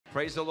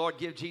Praise the Lord.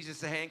 Give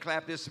Jesus a hand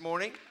clap this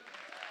morning.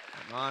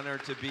 I'm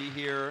honored to be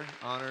here,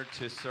 honored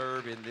to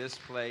serve in this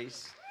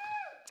place.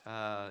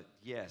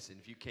 Yes, and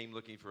if you came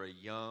looking for a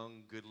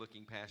young,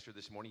 good-looking pastor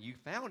this morning, you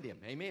found him.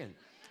 Amen.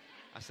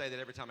 I say that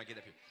every time I get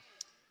up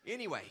here.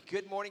 Anyway,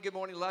 good morning, good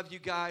morning. Love you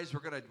guys.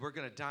 We're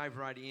gonna dive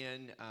right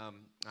in.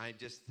 I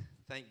just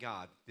thank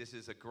God. This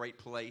is a great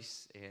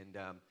place, and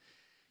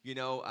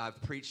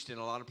I've preached in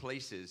a lot of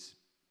places,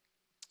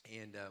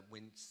 and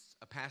when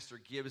a pastor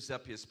gives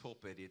up his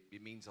pulpit,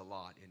 it means a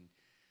lot. And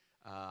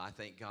I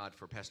thank God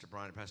for Pastor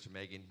Brian and Pastor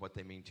Megan, what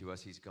they mean to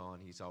us. He's gone.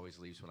 He's always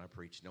leaves when I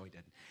preach. No, he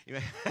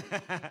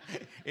doesn't.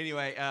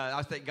 Anyway,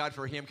 I thank God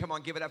for him. Come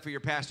on, give it up for your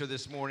pastor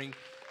this morning.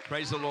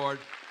 Praise the Lord.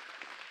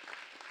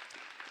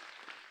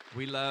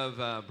 We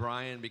love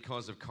Brian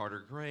because of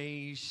Carter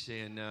Grace,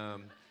 and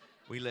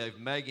we love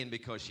Megan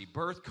because she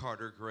birthed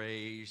Carter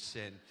Grace,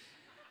 and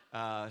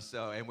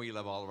we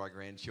love all of our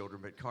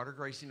grandchildren. But Carter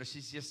Grace,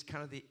 she's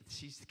kind of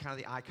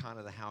the icon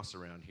of the house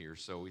around here.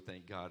 So we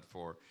thank God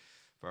for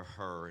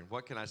her. And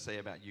what can I say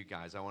about you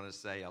guys? I want to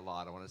say a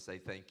lot. I want to say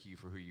thank you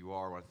for who you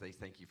are. I want to say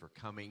thank you for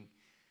coming.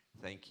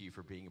 Thank you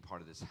for being a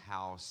part of this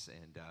house.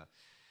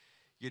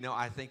 And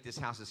I think this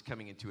house is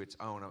coming into its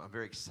own. I'm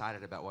very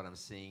excited about what I'm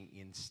seeing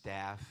in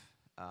staff.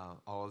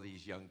 All of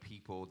these young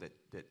people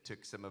that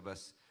took some of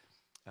us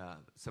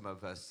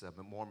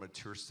more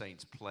mature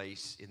saints'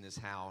 place in this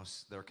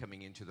house. They're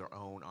coming into their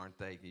own, aren't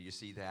they? Do you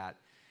see that?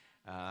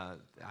 I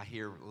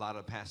hear a lot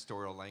of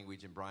pastoral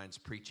language in Brian's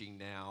preaching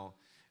now.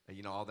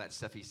 All that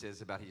stuff he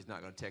says about he's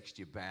not going to text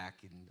you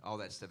back and all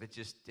that stuff.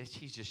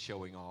 He's just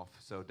showing off.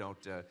 So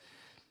don't.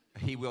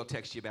 He will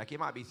text you back. It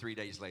might be 3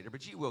 days later,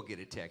 but you will get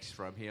a text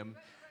from him.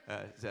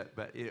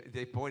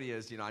 The point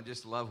is, I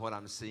just love what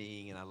I'm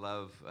seeing, and I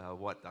love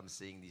what I'm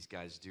seeing these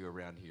guys do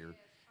around here.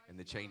 And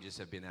the changes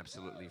have been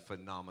absolutely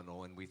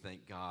phenomenal, and we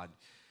thank God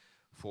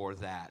for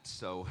that.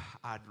 So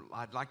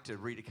I'd like to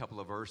read a couple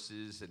of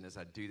verses, and as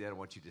I do that, I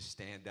want you to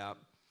stand up.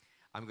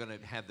 I'm going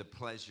to have the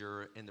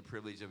pleasure and the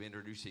privilege of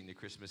introducing the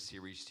Christmas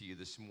series to you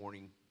this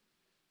morning,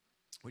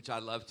 which I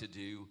love to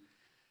do.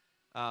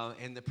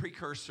 And the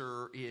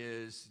precursor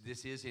is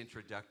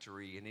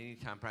introductory, and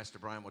anytime Pastor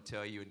Brian will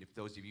tell you, and if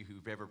those of you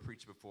who've ever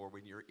preached before,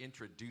 when you're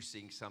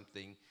introducing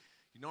something,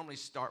 you normally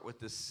start with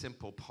the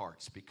simple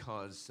parts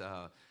because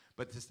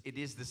it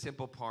is the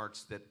simple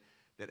parts that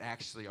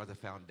actually are the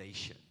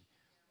foundation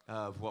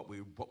of what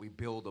we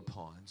build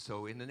upon.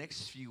 So in the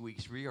next few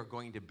weeks, we are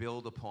going to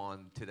build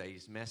upon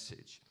today's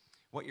message.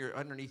 What you're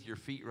underneath your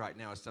feet right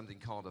now is something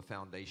called a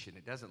foundation.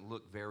 It doesn't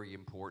look very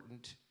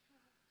important,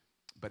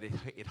 but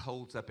it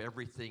holds up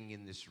everything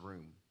in this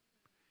room.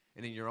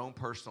 And in your own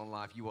personal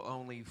life, you will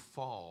only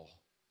fall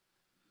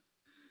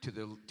to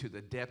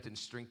the depth and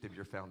strength of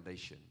your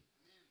foundation.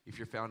 If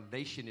your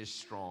foundation is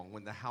strong,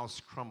 when the house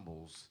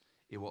crumbles,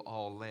 it will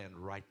all land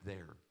right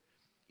there.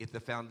 If the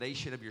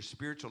foundation of your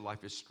spiritual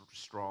life is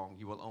strong,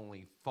 you will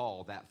only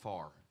fall that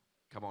far.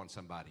 Come on,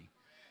 somebody.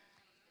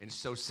 And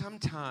so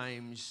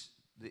sometimes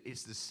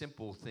it's the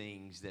simple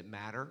things that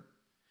matter.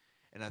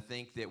 And I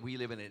think that we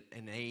live in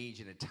an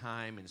age and a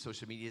time, and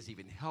social media has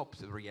even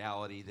helped the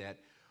reality that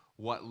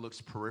what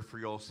looks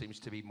peripheral seems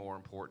to be more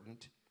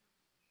important.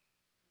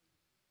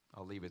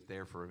 I'll leave it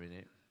there for a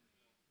minute.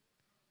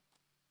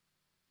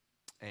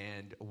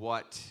 And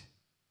what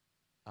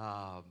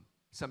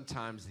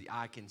sometimes the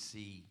eye can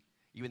see,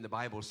 even the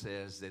Bible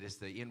says that it's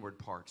the inward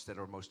parts that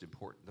are most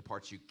important, the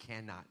parts you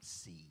cannot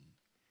see.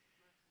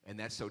 And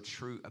that's so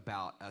true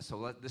about us.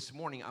 So this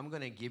morning, I'm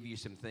going to give you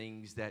some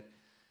things that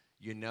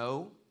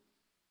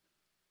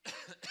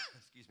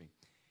excuse me,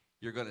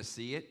 you're going to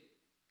see it,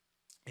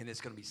 and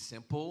it's going to be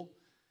simple.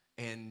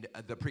 And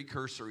the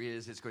precursor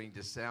is it's going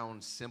to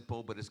sound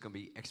simple, but it's going to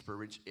be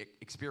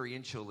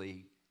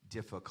experientially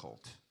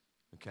difficult,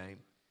 okay?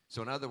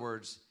 So in other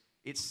words,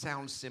 it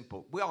sounds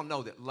simple. We all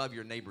know that love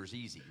your neighbor is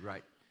easy,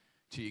 right?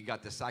 Till you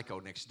got the psycho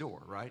next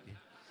door, right?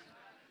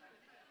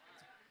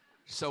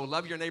 So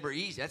love your neighbor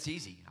easy. That's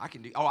easy. I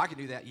can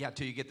do that. Yeah,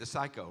 till you get the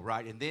psycho,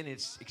 right? And then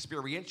it's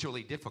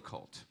experientially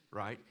difficult,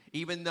 right?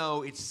 Even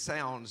though it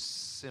sounds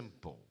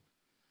simple.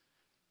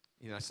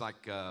 It's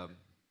like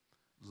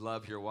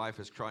love your wife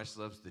as Christ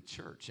loves the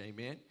church.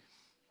 Amen?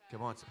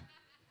 Come on.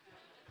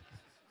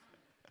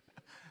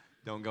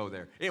 Don't go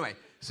there. Anyway,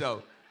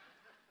 so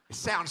it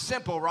sounds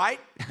simple,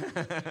 right?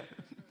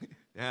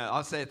 Yeah,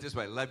 I'll say it this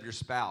way. Love your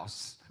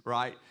spouse,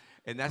 right?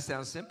 And that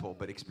sounds simple,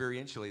 but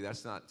experientially,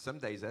 some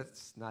days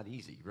that's not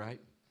easy,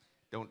 right?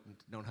 Don't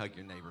hug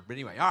your neighbor. But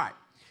anyway, all right.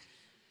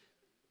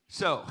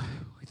 So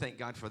we thank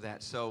God for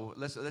that. So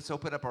let's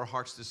open up our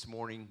hearts this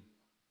morning.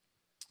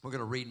 We're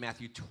going to read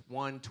Matthew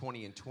 1,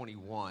 20, and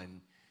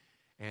 21,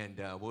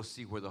 and we'll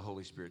see where the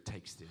Holy Spirit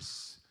takes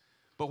this.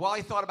 But while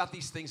he thought about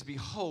these things,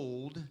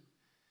 behold,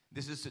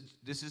 this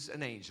is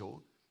an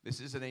angel. This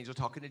is an angel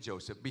talking to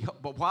Joseph.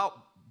 But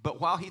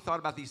while he thought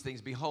about these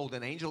things, behold,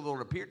 an angel of the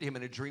Lord appeared to him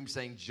in a dream,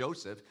 saying,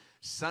 Joseph,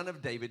 son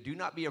of David, do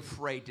not be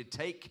afraid to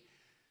take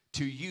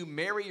to you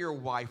Mary your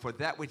wife, for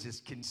that which is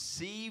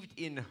conceived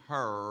in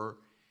her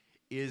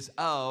is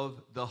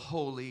of the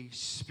Holy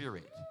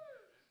Spirit.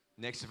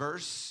 Next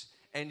verse.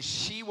 And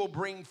she will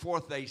bring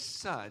forth a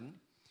son,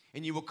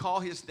 and you will call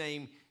his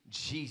name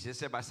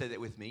Jesus. Everybody say that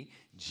with me.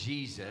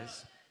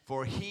 Jesus.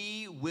 For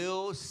he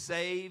will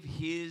save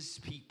his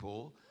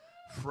people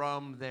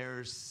from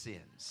their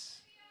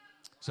sins.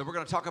 So we're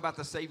going to talk about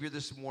the Savior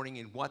this morning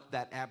and what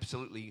that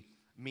absolutely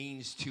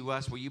means to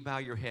us. Will you bow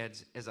your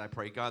heads as I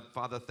pray? God,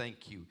 Father,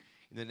 thank you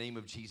in the name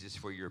of Jesus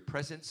for your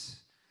presence.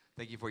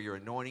 Thank you for your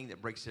anointing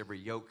that breaks every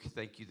yoke.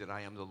 Thank you that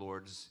I am the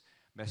Lord's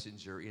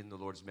messenger in the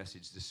Lord's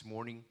message this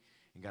morning.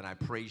 And God, I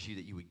praise you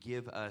that you would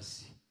give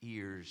us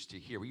ears to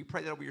hear. Will you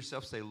pray that over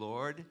yourself? Say,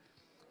 Lord,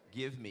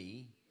 give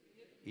me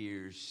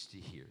ears to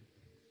hear.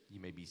 You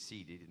may be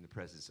seated in the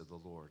presence of the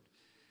Lord.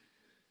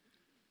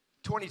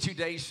 22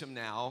 days from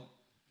now,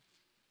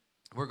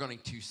 we're going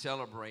to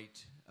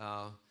celebrate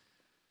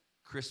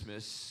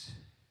Christmas,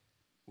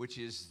 which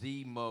is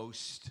the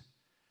most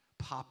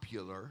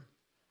popular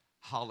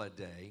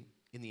holiday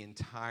in the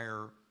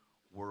entire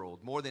world.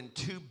 More than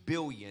 2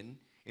 billion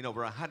in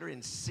over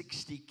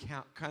 160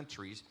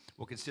 countries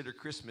will considers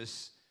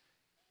Christmas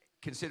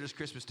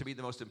to be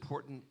the most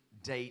important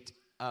date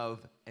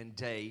of and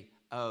day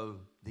of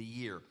the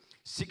year.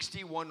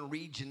 61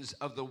 regions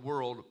of the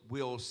world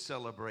will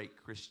celebrate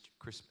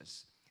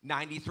Christmas.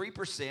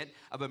 93%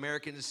 of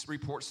Americans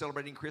report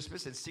celebrating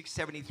Christmas, and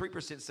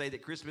 73% say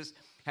that Christmas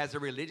has a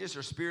religious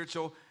or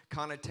spiritual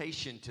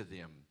connotation to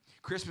them.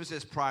 Christmas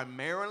is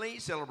primarily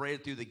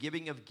celebrated through the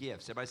giving of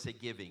gifts. Everybody say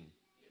giving.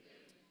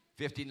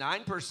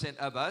 59%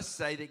 of us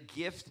say that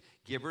gift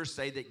givers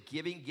say that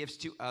giving gifts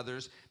to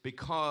others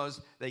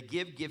because they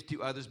give gift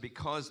to others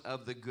because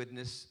of the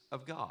goodness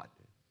of God.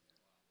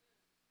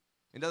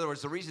 In other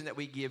words, the reason that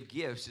we give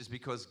gifts is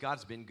because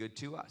God's been good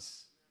to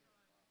us.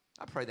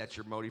 I pray that's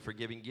your motive for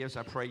giving gifts.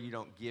 I pray you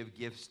don't give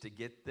gifts to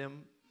get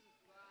them.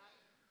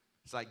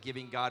 It's like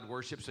giving God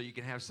worship so you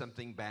can have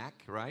something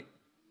back, right?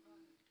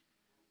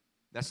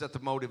 That's not the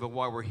motive of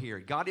why we're here.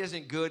 God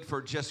isn't good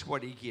for just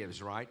what he gives,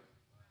 right?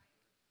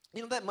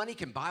 You know, that money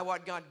can buy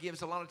what God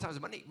gives. A lot of times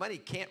money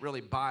can't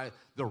really buy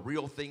the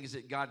real things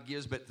that God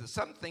gives, but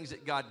some things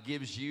that God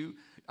gives you,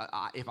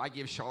 if I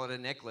give Charlotte a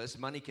necklace,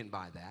 money can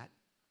buy that.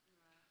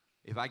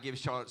 If I give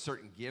Charlotte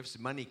certain gifts,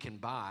 money can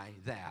buy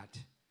that.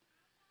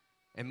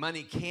 And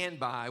money can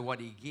buy what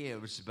he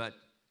gives, but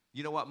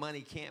you know what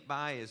money can't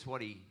buy is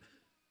what he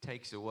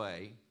takes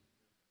away.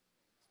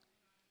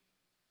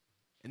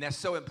 And that's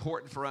so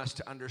important for us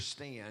to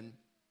understand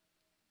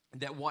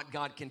that what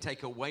God can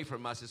take away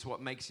from us is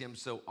what makes him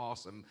so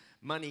awesome.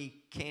 Money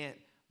can't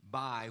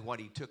buy what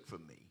he took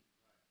from me.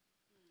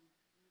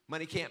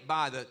 Money can't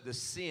buy the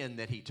sin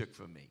that he took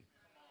from me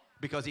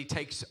because he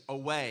takes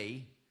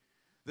away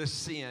the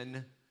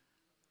sin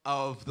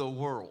of the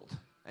world.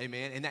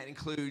 Amen. And that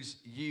includes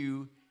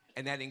you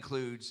and that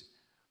includes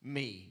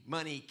me.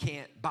 Money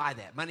can't buy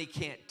that. Money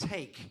can't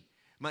take.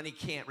 Money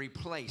can't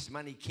replace.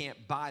 Money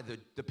can't buy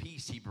the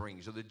peace he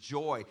brings or the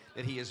joy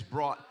that he has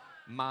brought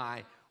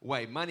my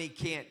way. Money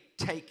can't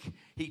take.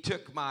 He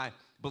took my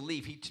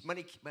belief.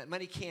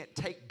 Money can't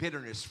take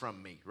bitterness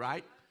from me,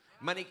 right?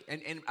 Money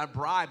and a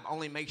bribe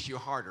only makes you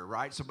harder,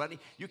 right? So money,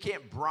 you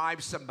can't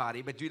bribe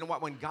somebody, but do you know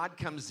what? When God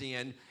comes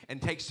in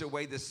and takes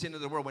away the sin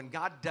of the world, when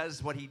God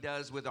does what he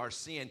does with our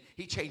sin,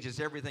 he changes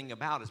everything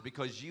about us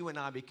because you and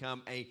I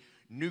become a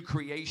new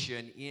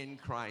creation in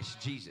Christ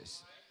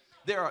Jesus.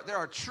 There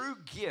are true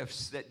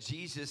gifts that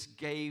Jesus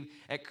gave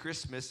at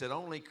Christmas that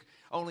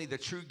only the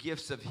true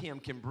gifts of him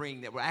can bring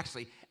that will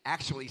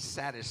actually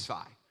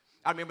satisfy.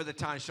 I remember the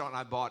time Sean and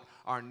I bought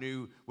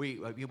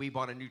we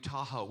bought a new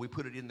Tahoe. We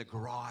put it in the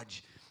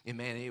garage, and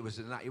man, it was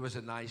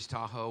a nice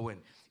Tahoe.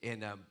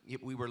 And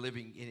we were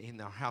living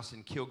in our house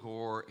in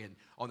Kilgore, and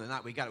on the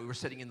night we got it, we were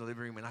sitting in the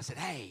living room, and I said,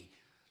 "Hey,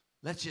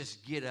 let's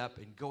just get up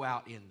and go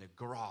out in the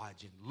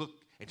garage and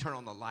look and turn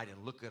on the light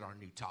and look at our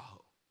new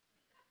Tahoe."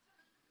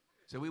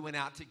 So we went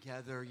out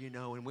together, you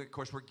know, and of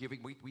course we're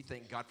giving. We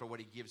thank God for what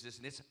he gives us,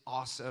 and it's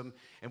awesome.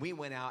 And we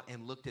went out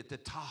and looked at the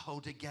Tahoe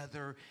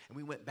together, and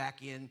we went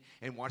back in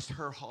and watched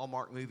her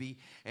Hallmark movie.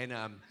 And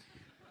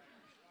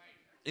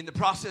in the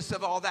process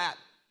of all that,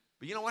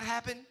 but you know what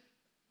happened?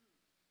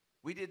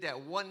 We did that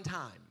one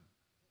time.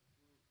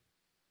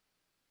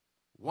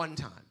 One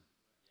time.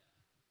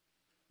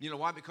 You know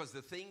why? Because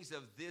the things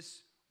of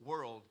this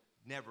world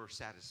never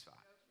satisfy.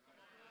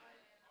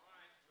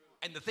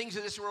 And the things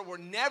of this world were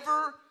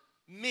never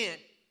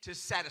meant to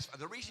satisfy.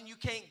 The reason you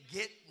can't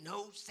get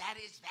no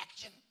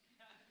satisfaction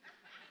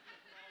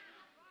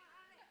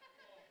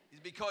is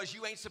because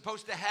you ain't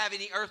supposed to have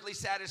any earthly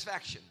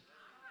satisfaction.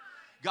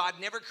 God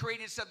never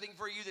created something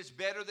for you that's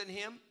better than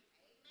him,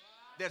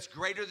 that's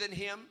greater than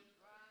him.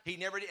 He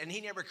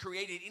never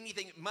created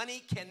anything. Money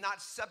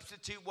cannot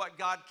substitute what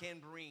God can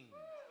bring.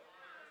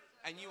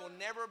 And you will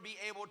never be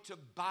able to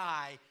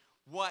buy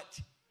what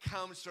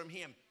comes from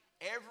him.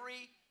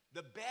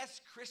 The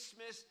best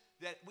Christmas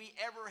that we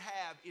ever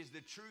have is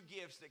the true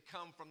gifts that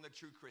come from the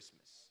true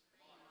Christmas,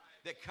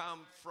 that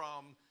come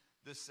from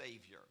the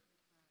Savior.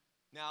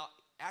 Now,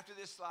 after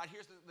this slide,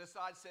 here's the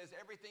slide says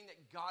everything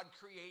that God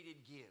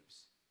created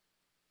gives.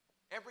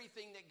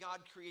 Everything that God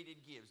created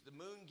gives. The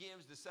moon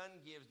gives, the sun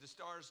gives, the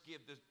stars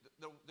give,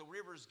 the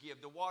rivers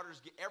give, the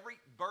waters give,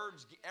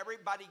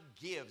 everybody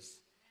gives.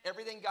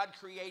 Everything God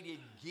created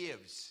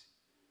gives.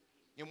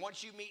 And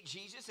once you meet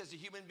Jesus as a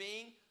human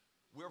being,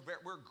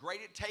 we're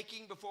great at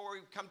taking before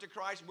we come to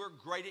Christ. We're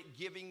great at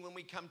giving when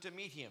we come to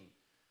meet him.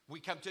 We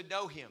come to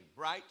know him,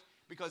 right?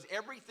 Because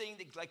everything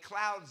that like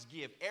clouds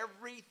give,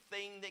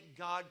 everything that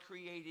God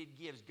created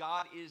gives.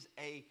 God is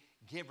a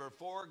giver.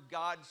 For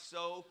God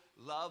so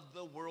loved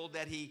the world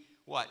that he,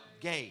 what?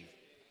 Gave.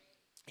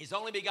 His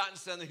only begotten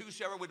Son, that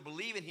whosoever would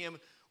believe in him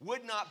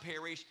would not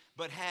perish,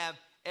 but have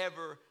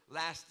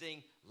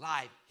everlasting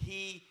life.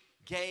 He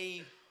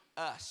gave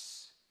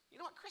us. You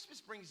know what? Christmas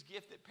brings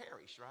gifts that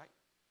perish, right?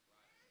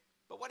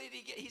 But what did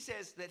he get? He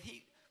says that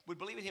he would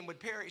believe in him would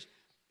perish,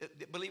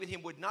 believe in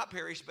him would not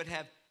perish, but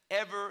have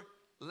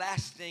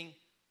everlasting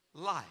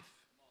life.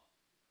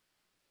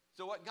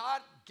 So what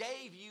God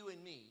gave you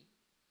and me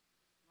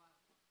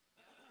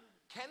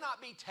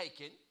cannot be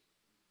taken,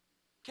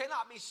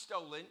 cannot be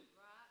stolen,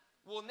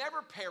 will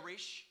never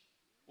perish,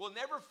 will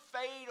never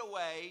fade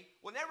away,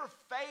 will never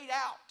fade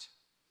out.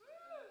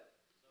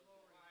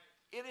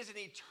 It is an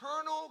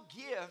eternal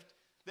gift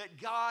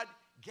that God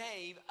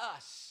gave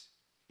us.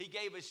 He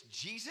gave us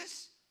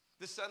Jesus,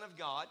 the Son of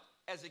God,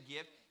 as a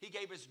gift. He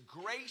gave us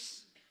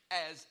grace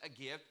as a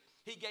gift.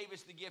 He gave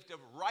us the gift of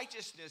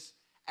righteousness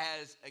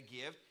as a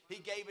gift. He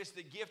gave us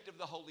the gift of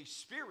the Holy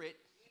Spirit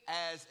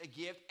as a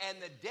gift. And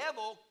the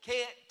devil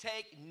can't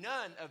take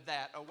none of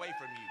that away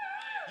from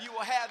you. You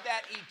will have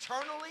that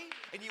eternally,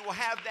 and you will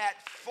have that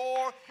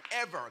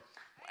forever.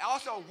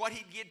 Also, what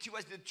he did to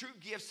us, the true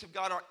gifts of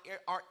God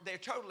are they're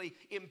totally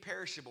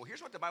imperishable.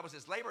 Here's what the Bible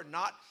says: labor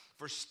not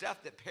for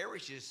stuff that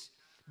perishes,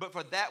 but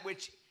for that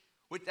which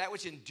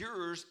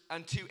endures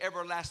unto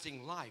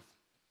everlasting life,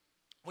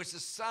 which the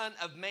Son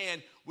of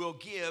Man will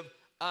give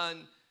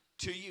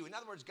unto you. In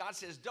other words, God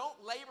says,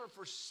 don't labor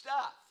for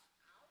stuff.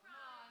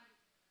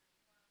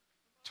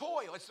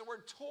 Toil. It's the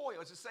word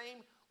toil. It's the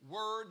same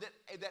word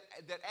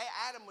that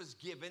Adam was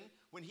given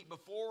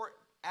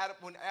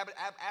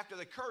after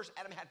the curse.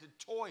 Adam had to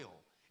toil.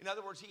 In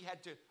other words, he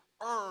had to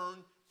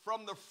earn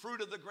from the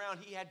fruit of the ground.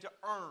 He had to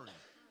earn.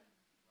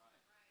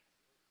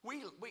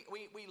 We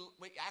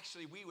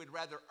would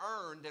rather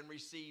earn than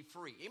receive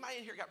free. Anybody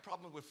in here got a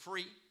problem with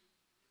free?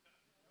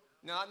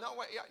 No,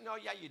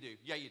 yeah, you do.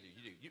 Yeah, you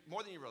do.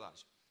 More than you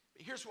realize.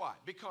 Here's why.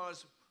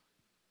 Because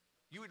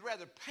you would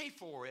rather pay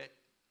for it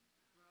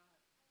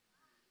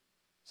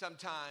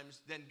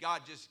sometimes than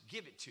God just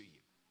give it to you.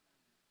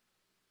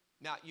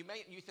 Now, you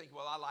think,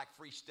 well, I like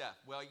free stuff.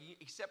 Well,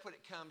 except when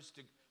it comes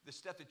to the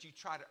stuff that you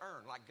try to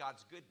earn, like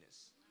God's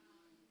goodness.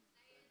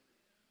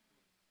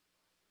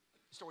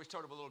 The story's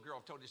told of a little girl.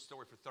 I've told this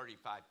story for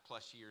 35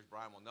 plus years.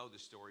 Brian will know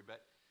this story,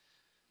 but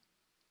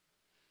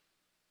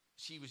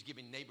she was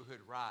giving neighborhood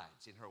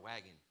rides in her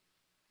wagon,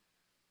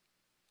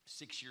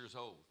 6 years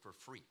old, for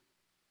free,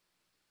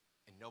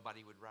 and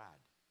nobody would ride.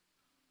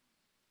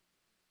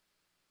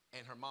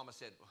 And her mama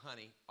said, well,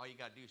 honey, all you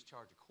got to do is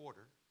charge $0.25,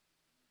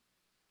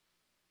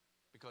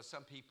 because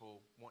some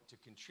people want to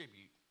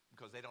contribute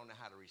because they don't know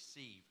how to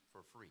receive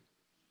for free.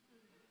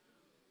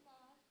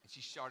 And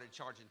she started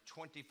charging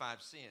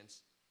 25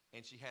 cents,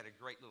 and she had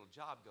a great little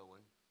job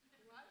going,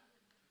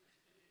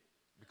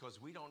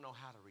 because we don't know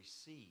how to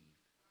receive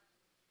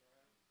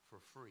for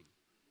free.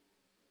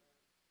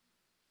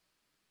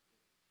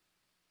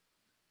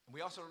 And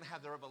we also don't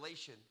have the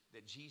revelation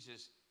that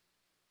Jesus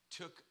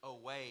took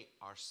away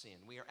our sin.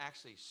 We are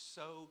actually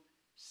so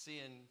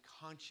sin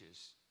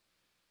conscious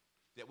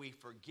that we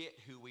forget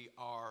who we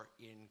are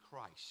in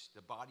Christ.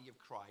 The body of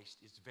Christ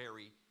is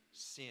very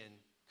sin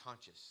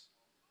conscious.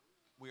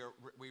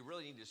 We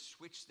really need to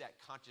switch that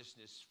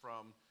consciousness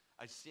from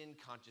a sin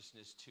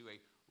consciousness to a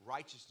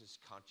righteousness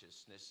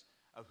consciousness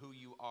of who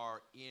you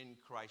are in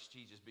Christ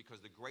Jesus, because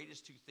the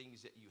greatest two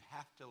things that you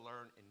have to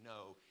learn and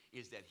know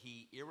is that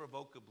he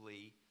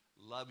irrevocably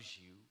loves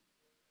you.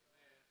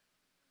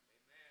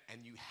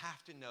 And you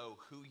have to know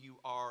who you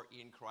are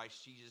in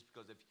Christ Jesus,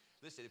 because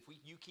if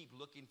you keep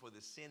looking for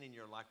the sin in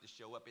your life to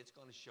show up, it's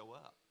going to show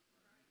up.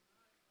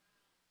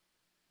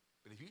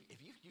 But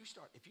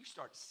if you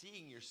start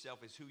seeing yourself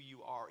as who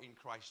you are in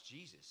Christ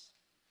Jesus,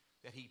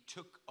 that he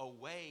took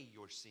away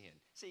your sin.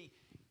 See,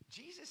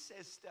 Jesus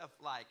says stuff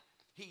like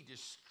he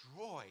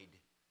destroyed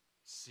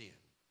sin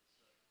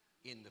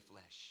in the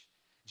flesh.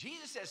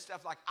 Jesus says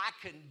stuff like I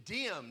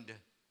condemned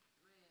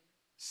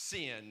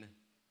sin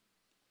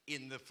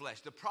in the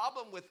flesh. The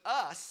problem with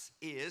us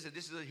is, and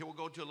here we'll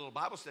go to a little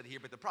Bible study here,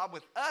 but the problem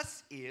with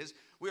us is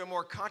we are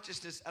more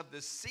consciousness of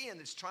the sin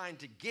that's trying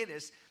to get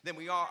us than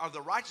we are of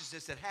the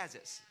righteousness that has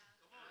us.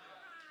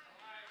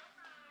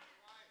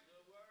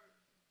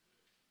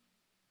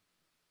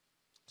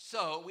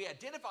 So we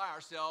identify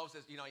ourselves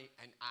as,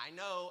 and I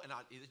know, and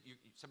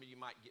some of you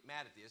might get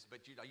mad at this,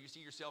 but you see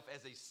yourself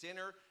as a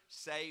sinner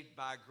saved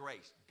by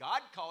grace.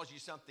 God calls you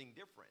something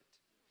different.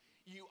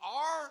 You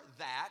are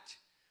that.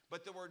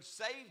 But the word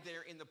saved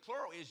there in the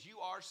plural is you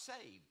are saved.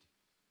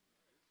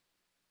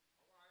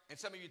 And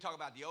some of you talk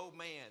about the old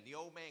man. The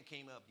old man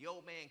came up. The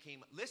old man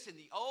came up. Listen,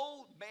 the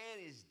old man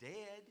is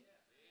dead.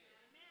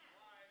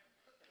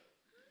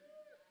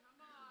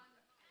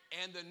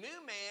 And the new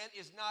man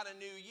is not a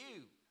new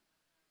you.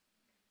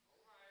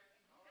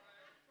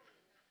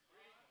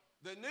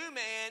 The new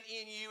man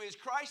in you is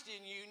Christ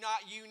in you,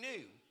 not you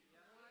new.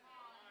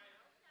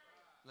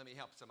 Let me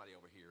help somebody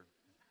over here.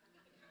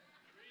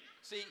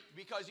 See,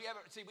 because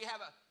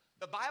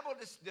the Bible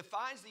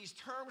defines these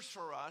terms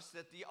for us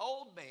that the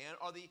old man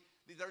or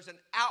there's an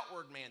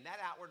outward man. That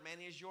outward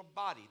man is your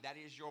body. That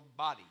is your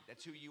body.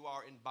 That's who you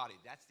are in body.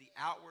 That's the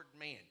outward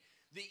man.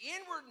 The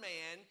inward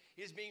man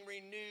is being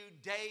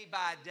renewed day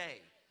by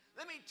day.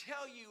 Let me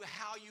tell you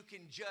how you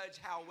can judge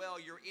how well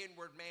your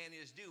inward man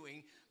is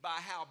doing by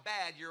how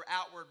bad your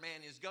outward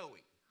man is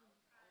going.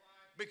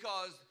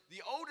 Because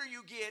the older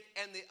you get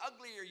and the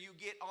uglier you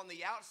get on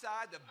the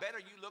outside, the better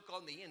you look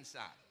on the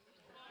inside.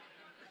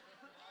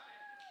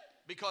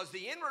 Because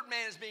the inward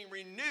man is being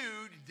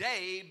renewed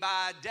day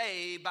by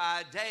day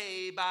by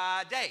day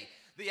by day.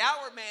 The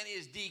outward man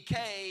is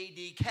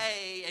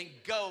decay, and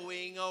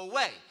going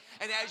away.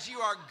 And as you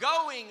are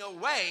going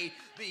away,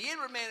 the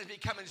inward man is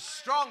becoming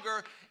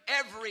stronger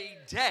every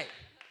day.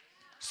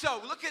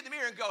 So look in the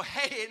mirror and go,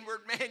 hey,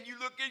 inward man, you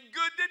looking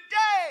good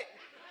today.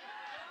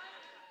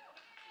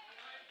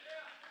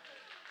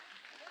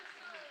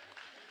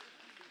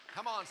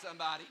 Come on,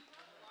 somebody.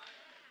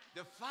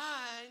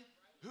 Define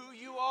who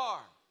you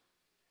are.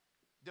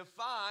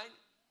 Define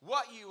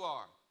what you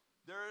are.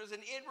 There is an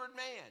inward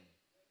man.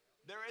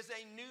 There is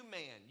a new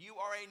man. You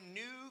are a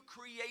new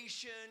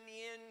creation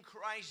in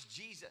Christ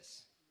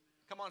Jesus.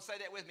 Come on, say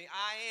that with me.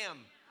 I am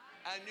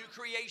a new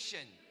creation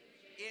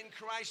in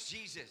Christ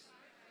Jesus.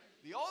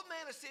 The old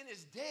man of sin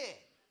is dead.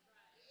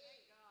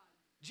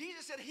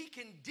 Jesus said he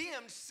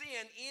condemned sin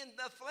in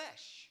the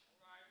flesh.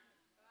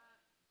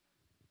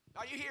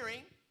 Are you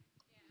hearing?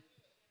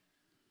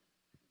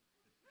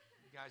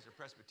 You guys are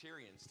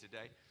Presbyterians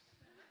today.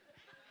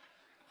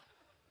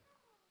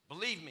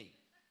 Believe me.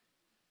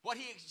 And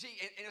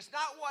it's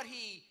not what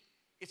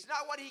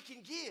he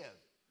can give.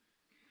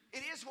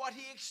 It is what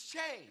he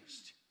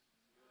exchanged.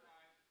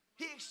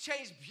 He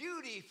exchanged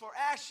beauty for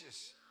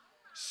ashes,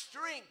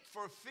 strength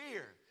for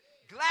fear,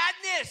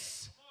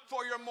 gladness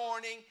for your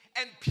mourning,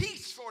 and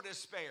peace for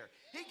despair.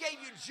 He gave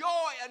you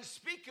joy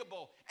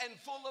unspeakable and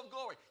full of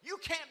glory. You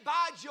can't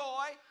buy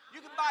joy.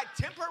 You can buy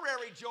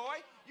temporary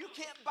joy. You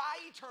can't buy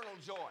eternal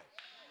joy.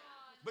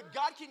 But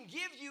God can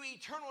give you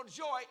eternal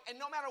joy, and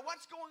no matter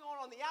what's going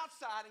on the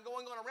outside and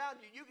going on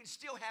around you, you can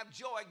still have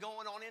joy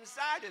going on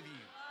inside of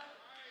you.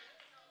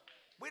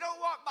 We don't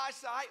walk by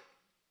sight.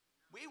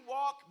 We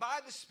walk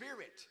by the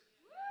Spirit.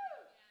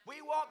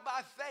 We walk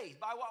by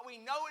faith, by what we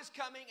know is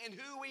coming and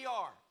who we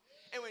are.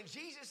 And when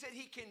Jesus said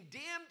he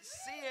condemned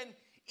sin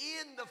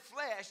in the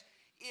flesh,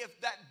 if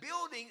that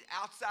building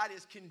outside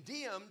is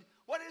condemned,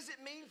 what does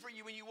it mean for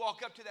you when you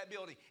walk up to that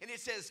building and it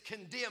says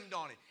condemned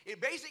on it?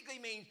 It basically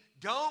means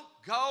don't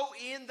go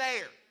in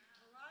there.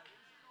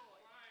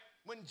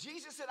 When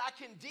Jesus said, I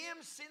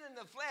condemn sin in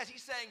the flesh,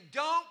 he's saying,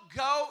 don't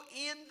go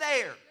in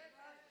there.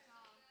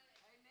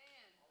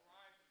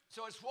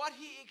 So it's what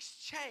he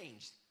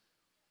exchanged.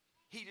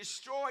 He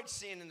destroyed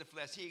sin in the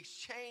flesh. He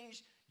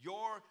exchanged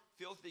your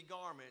filthy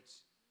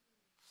garments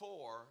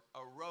for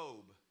a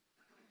robe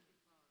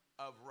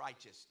of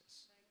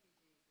righteousness.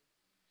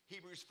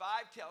 Hebrews 5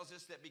 tells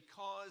us that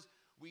because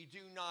we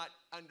do not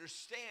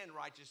understand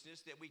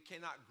righteousness, that we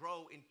cannot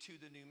grow into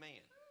the new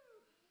man.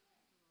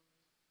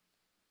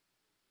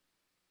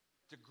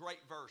 It's a great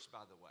verse,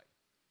 by the way.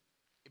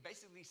 It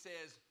basically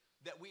says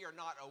that we are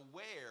not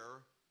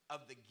aware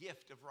of the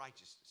gift of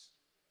righteousness.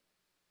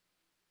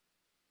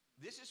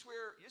 This is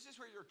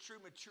where your true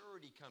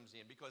maturity comes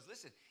in. Because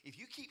listen, if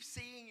you keep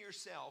seeing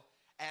yourself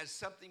as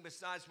something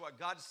besides what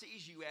God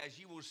sees you as,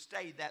 you will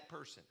stay that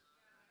person.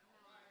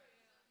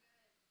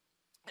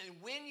 And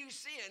when you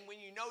sin, when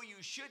you know you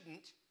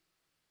shouldn't,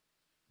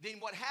 then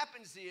what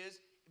happens is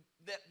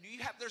that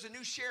there's a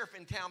new sheriff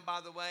in town, by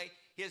the way.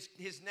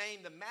 His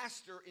name, the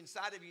master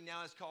inside of you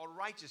now, is called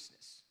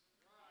righteousness.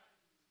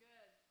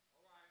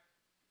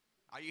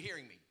 Are you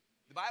hearing me?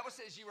 The Bible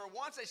says you were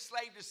once a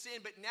slave to sin,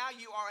 but now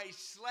you are a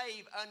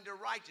slave under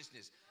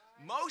righteousness.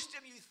 Most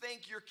of you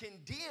think you're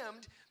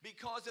condemned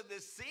because of the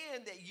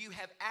sin that you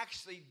have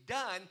actually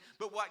done,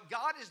 but what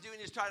God is doing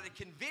is trying to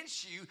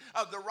convince you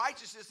of the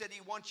righteousness that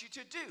he wants you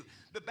to do.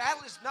 The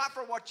battle is not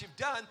for what you've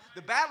done.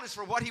 The battle is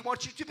for what he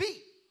wants you to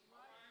be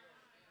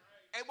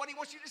and what he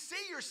wants you to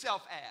see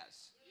yourself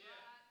as.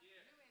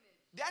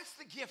 That's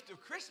the gift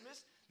of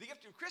Christmas. The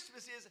gift of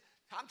Christmas is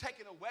I'm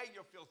taking away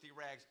your filthy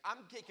rags. I'm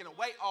taking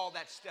away all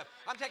that stuff.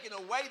 I'm taking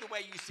away the way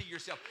you see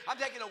yourself. I'm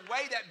taking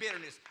away that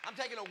bitterness. I'm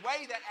taking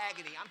away that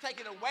agony. I'm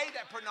taking away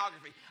that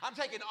pornography. I'm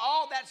taking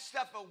all that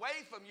stuff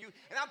away from you,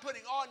 and I'm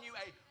putting on you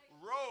a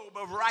robe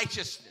of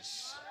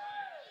righteousness.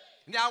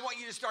 Now I want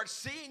you to start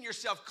seeing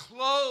yourself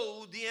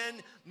clothed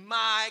in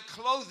my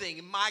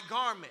clothing, my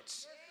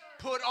garments.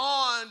 Put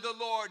on the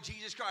Lord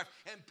Jesus Christ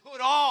and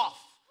put off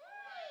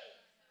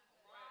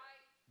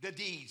the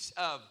deeds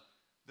of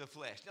the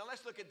flesh. Now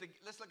let's look at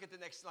the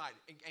next slide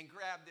and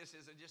grab this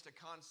as just a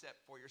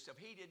concept for yourself.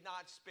 He who did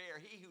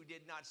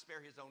not spare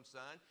his own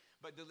son,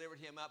 but delivered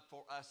him up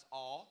for us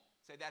all.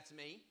 Say, that's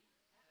me.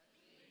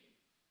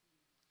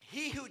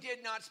 He who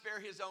did not spare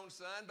his own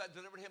son, but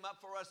delivered him up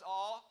for us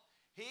all.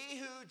 He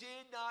who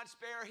did not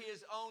spare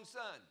his own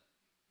son,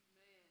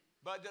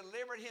 but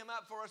delivered him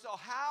up for us all.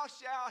 How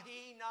shall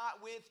he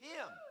not with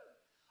him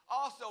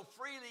also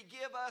freely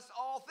give us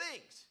all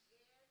things?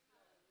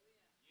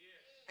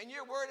 And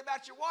you're worried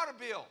about your water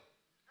bill.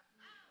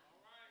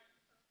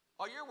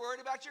 Or you're worried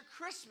about your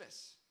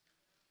Christmas,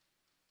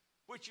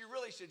 which you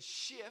really should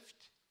shift.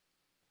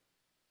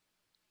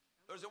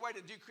 There's a way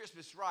to do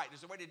Christmas right.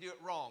 There's a way to do it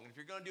wrong. And if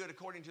you're going to do it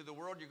according to the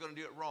world, you're going to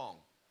do it wrong.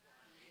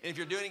 And if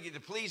you're doing it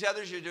to please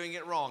others, you're doing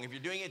it wrong. If you're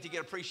doing it to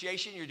get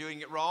appreciation, you're doing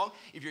it wrong.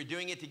 If you're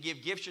doing it to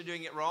give gifts, you're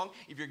doing it wrong.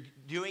 If you're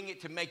doing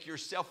it to make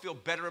yourself feel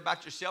better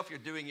about yourself, you're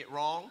doing it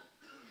wrong.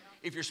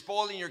 If you're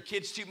spoiling your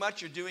kids too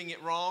much, you're doing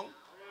it wrong.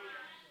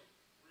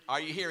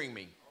 Are you hearing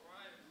me?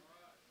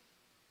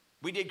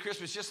 We did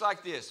Christmas just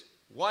like this.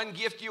 One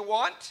gift you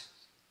want,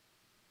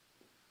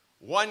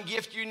 one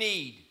gift you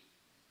need,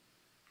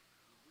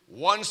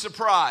 one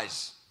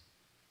surprise.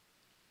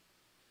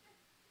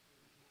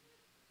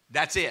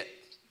 That's it.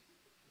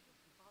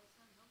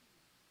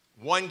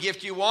 One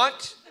gift you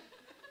want,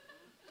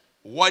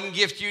 one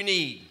gift you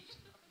need,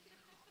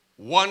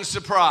 one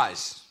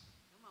surprise.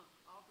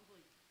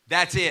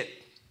 That's it.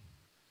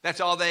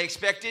 That's all they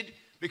expected,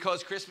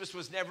 because Christmas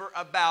was never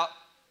about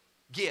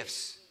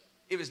gifts.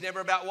 It was never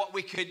about what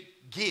we could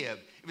give.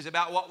 It was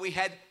about what we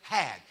had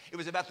had. It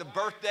was about the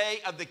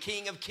birthday of the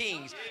King of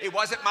Kings. It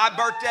wasn't my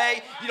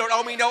birthday. You don't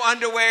owe me no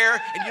underwear,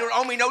 and you don't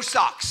owe me no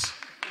socks.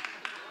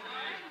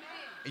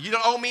 You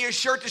don't owe me a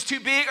shirt that's too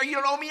big, or you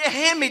don't owe me a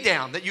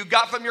hand-me-down that you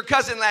got from your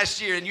cousin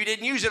last year and you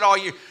didn't use it all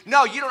year.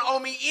 No, you don't owe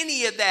me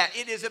any of that.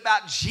 It is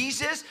about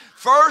Jesus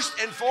first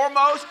and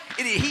foremost.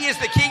 He is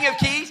the King of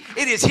Kings.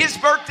 It is his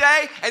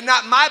birthday and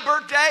not my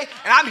birthday,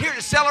 and I'm here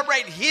to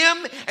celebrate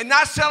him and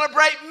not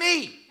celebrate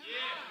me.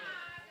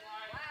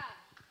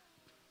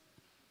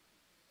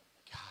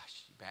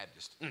 Gosh, you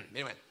Baptist.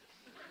 Anyway.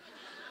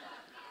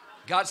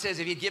 God says,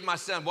 if he'd give my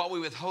son, what will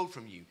we withhold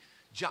from you?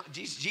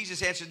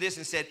 Jesus answered this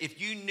and said,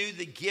 if you knew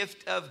the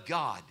gift of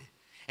God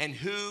and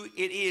who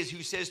it is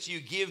who says to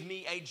you, give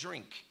me a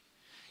drink,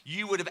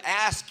 you would have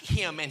asked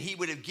him and he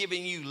would have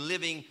given you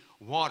living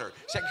water.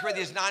 2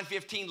 Corinthians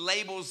 9:15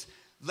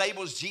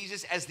 labels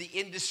Jesus as the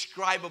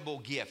indescribable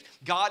gift.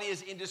 God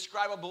is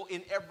indescribable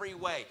in every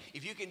way.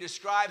 If you can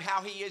describe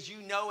how he is,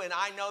 you know and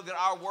I know that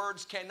our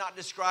words cannot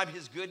describe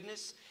his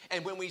goodness.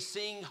 And when we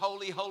sing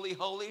holy, holy,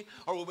 holy,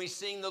 or when we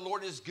sing the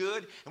Lord is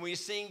good, and when we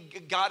sing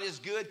God is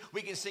good,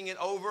 we can sing it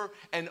over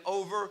and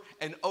over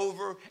and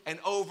over and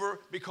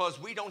over,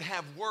 because we don't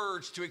have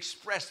words to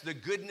express the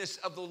goodness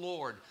of the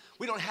Lord.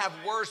 We don't have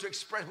words to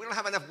express. We don't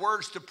have enough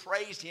words to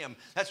praise him.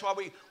 That's why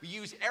we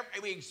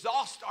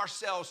exhaust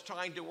ourselves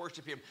trying to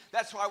worship him.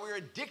 That's why we're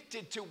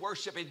addicted to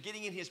worship and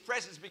getting in his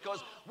presence,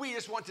 because we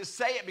just want to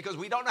say it, because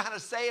we don't know how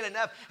to say it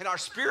enough, and our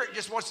spirit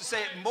just wants to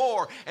say it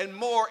more and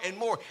more and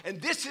more.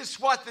 And this is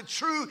what the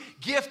true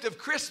gift of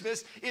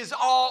Christmas is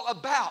all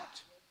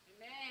about.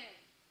 Amen.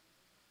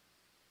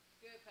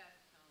 Good,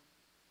 Pastor Tom.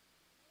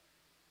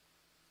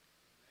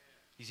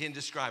 He's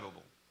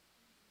indescribable.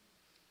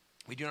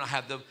 We do not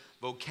have the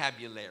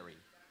vocabulary.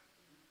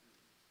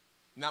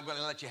 Now I'm going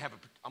to let you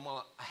I'm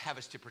going to have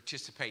us to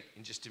participate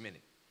in just a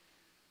minute.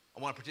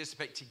 I want to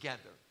participate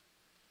together.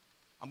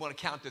 I'm going to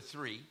count to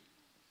 3.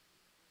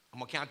 I'm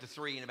going to count to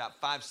 3 in about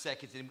 5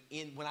 seconds.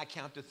 And when I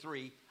count to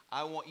 3,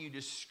 I want you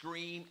to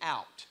scream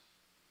out.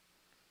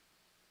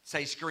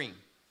 Say scream.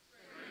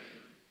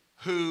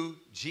 Who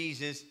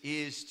Jesus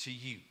is to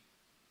you.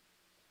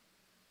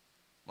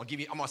 I'm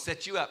going to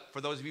set you up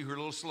for those of you who are a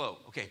little slow.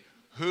 Okay.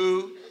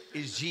 Who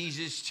is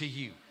Jesus to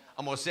you?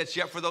 I'm going to set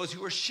you up for those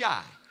who are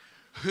shy.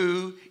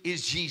 Who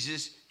is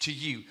Jesus to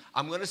you?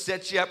 I'm going to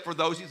set you up for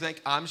those who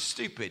think I'm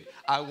stupid.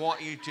 I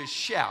want you to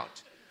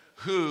shout,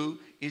 who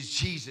is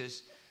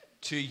Jesus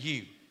to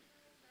you?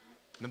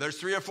 Now there's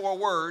 3 or 4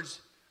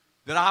 words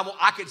that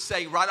I could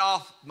say right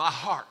off my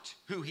heart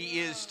who he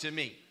is to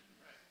me.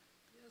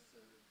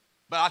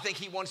 But I think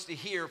he wants to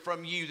hear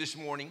from you this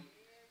morning.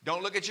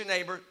 Don't look at your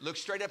neighbor. Look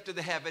straight up to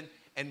the heaven.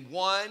 And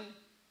 1,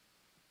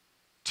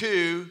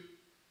 2,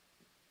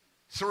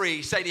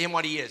 3, say to him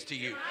what he is to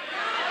you.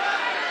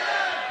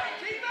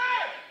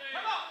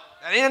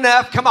 That ain't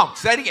enough. Come on,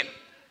 say it again.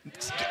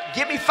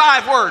 Give me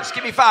 5 words.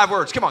 Give me 5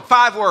 words. Come on,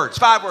 5 words.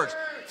 5 words.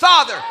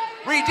 Father,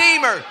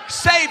 Redeemer,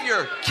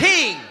 Savior,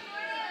 King.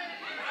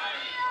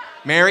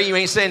 Mary, you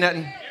ain't saying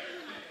nothing.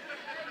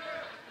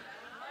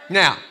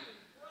 Now,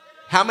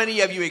 how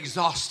many of you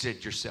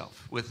exhausted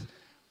yourself with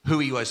who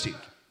he was to you?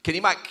 Can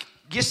you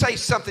just say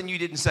something you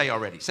didn't say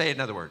already? Say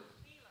another word.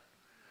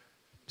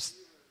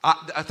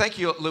 I thank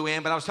you,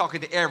 Luann, but I was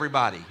talking to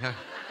everybody.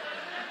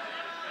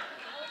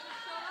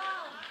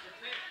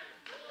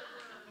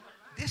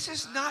 This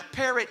is not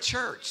parrot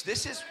church.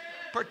 This is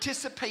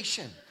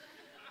participation.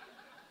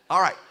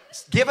 All right.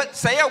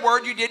 Say a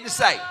word you didn't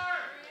say.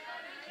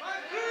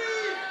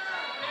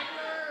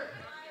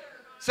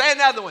 Say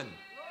another one.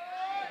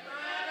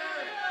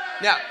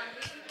 Now,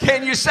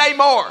 can you say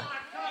more?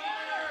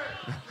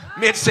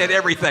 Mitch said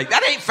everything.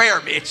 That ain't fair,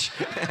 Mitch.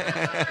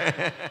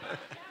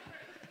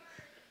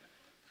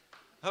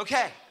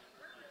 Okay.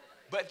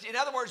 But in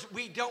other words,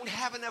 we don't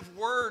have enough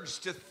words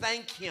to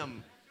thank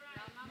him.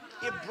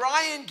 If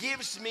Brian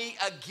gives me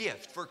a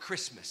gift for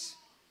Christmas,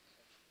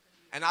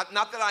 and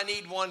not that I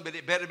need one, but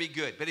it better be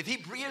good. But if he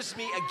gives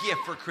me a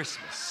gift for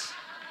Christmas,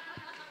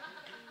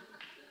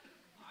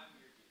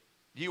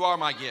 you are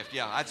my gift.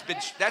 Yeah,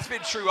 that's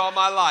been true all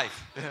my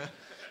life.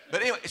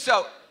 But anyway,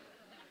 so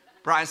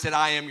Brian said,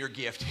 I am your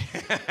gift.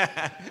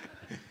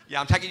 Yeah,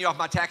 I'm taking you off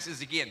my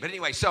taxes again. But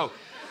anyway, so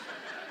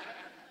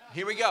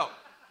here we go.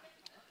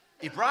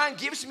 If Brian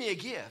gives me a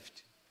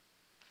gift,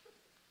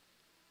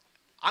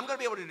 I'm going to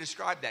be able to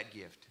describe that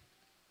gift.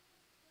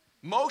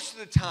 Most of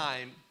the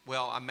time,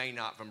 well, I may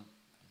not from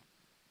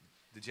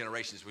the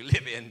generations we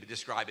live in to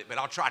describe it, but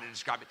I'll try to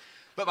describe it.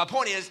 But my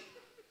point is,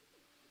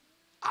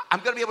 I'm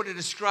going to be able to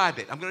describe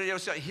it. I'm going to be able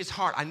to say his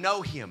heart. I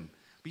know him.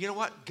 But you know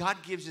what? God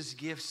gives us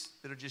gifts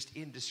that are just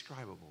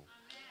indescribable.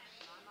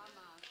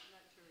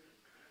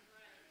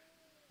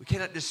 We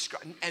cannot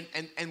describe,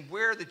 and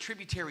where the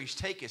tributaries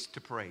take us to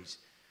praise.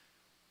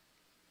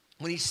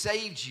 When he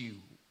saved you,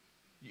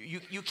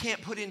 you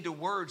can't put into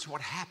words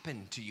what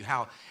happened to you,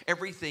 how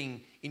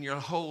everything in your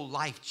whole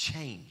life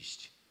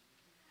changed.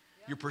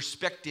 Your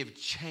perspective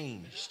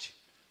changed.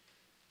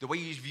 The way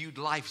you viewed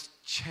life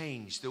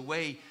changed. The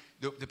way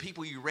the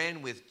people you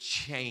ran with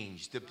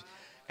changed.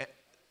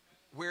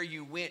 Where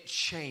you went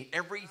changed.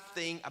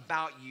 Everything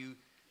about you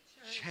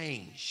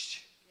changed.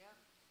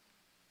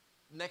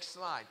 Next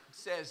slide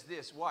says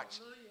this.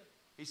 Watch.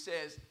 He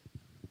says,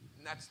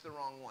 and that's the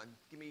wrong one.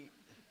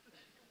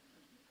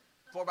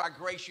 For by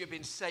grace you have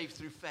been saved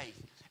through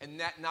faith, and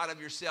that not of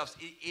yourselves.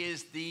 It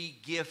is the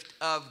gift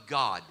of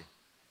God.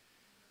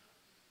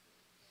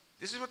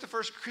 This is what the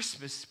first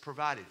Christmas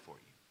provided for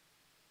you.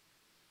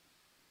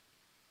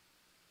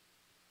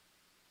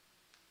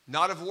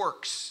 Not of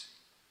works,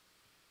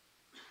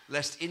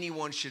 lest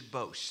anyone should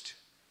boast.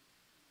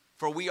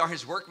 For we are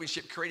his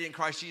workmanship, created in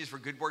Christ Jesus for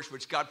good works,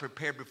 which God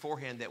prepared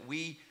beforehand that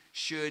we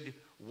should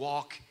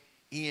walk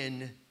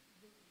in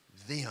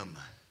them.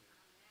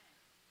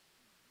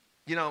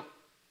 You know,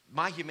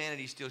 my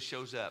humanity still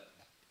shows up,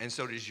 and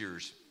so does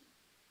yours.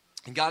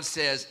 And God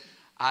says,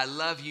 I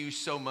love you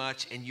so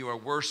much, and you are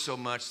worth so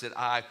much that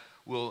I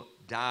will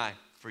die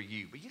for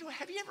you. But you know,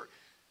 have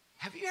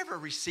you ever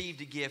received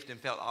a gift and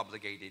felt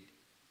obligated?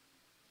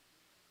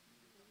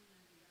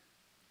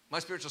 My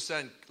spiritual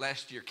son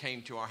last year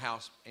came to our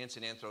house.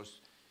 Anson Anthros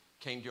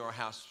came to our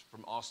house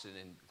from Austin,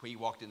 and he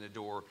walked in the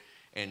door,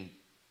 and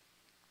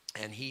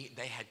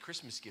they had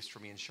Christmas gifts for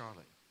me in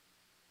Charlotte.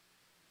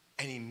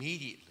 And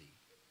immediately,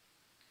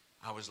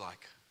 I was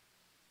like,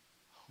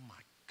 oh my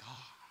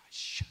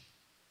gosh.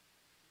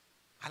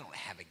 I don't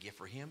have a gift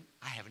for him.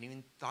 I haven't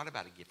even thought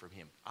about a gift for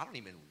him. I don't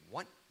even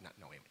want, no,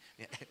 wait.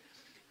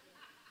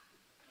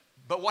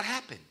 But what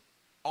happened?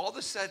 All of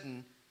a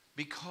sudden,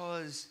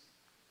 because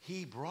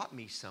he brought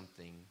me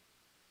something,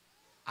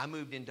 I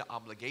moved into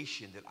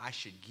obligation that I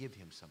should give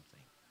him something.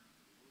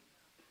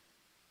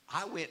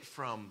 I went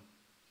from,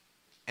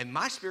 and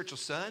my spiritual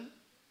son,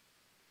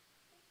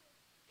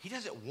 he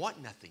doesn't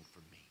want nothing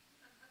from me.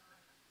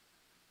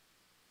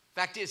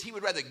 Fact is, he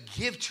would rather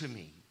give to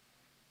me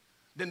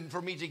than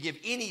for me to give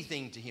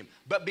anything to him.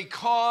 But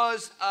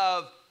because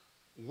of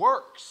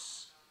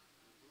works,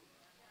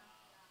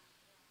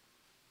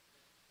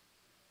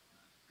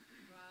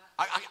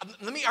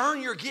 let me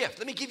earn your gift.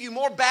 Let me give you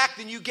more back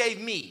than you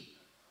gave me.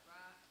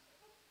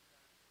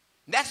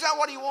 That's not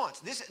what he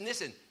wants.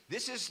 Listen,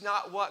 this is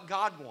not what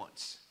God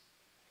wants.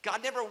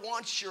 God never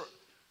wants your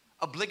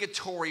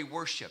obligatory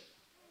worship.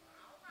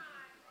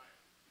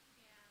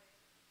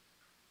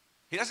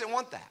 He doesn't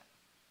want that.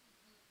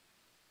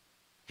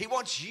 He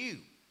wants you.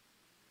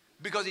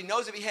 Because he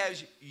knows if he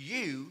has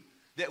you,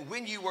 that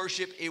when you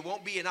worship, it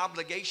won't be an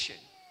obligation.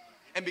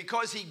 And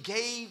because he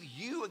gave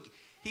you,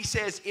 he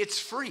says it's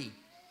free.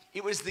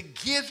 It was the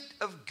gift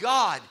of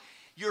God.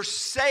 You're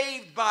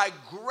saved by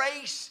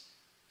grace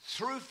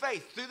through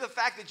faith, through the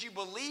fact that you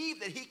believe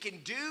that he can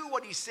do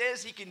what he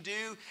says he can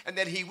do, and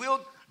that he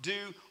will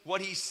do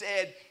what he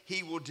said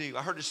he will do.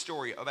 I heard a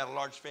story about a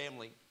large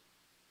family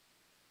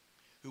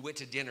who went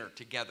to dinner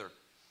together.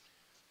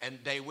 And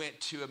they went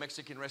to a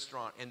Mexican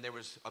restaurant, and there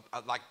was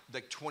like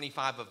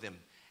 25 of them.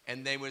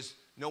 And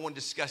no one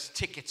discussed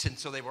tickets, and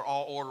so they were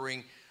all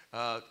ordering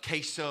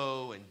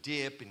queso and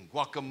dip and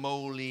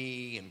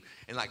guacamole and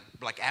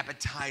like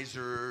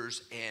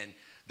appetizers. And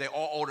they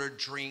all ordered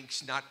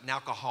drinks, not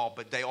alcohol,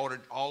 but they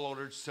all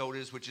ordered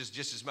sodas, which is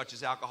just as much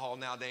as alcohol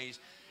nowadays.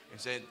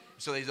 And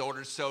so they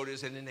ordered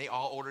sodas, and then they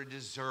all ordered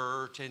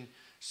dessert. And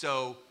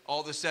so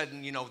all of a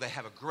sudden, you know, they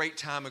have a great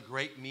time, a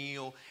great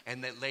meal,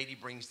 and that lady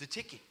brings the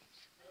ticket.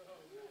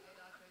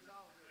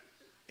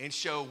 And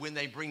so when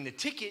they bring the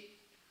ticket,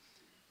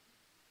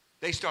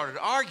 they started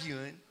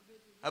arguing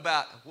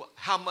about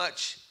how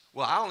much.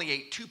 Well, I only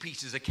ate 2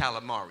 pieces of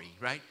calamari,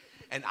 right?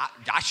 And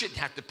I shouldn't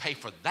have to pay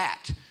for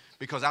that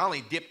because I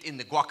only dipped in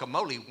the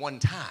guacamole one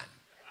time.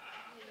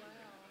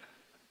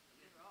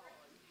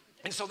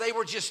 And so they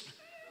were just,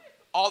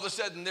 all of a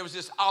sudden, there was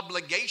this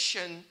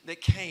obligation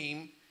that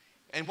came.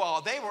 And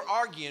while they were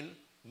arguing,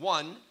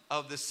 one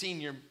of the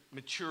senior,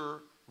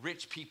 mature,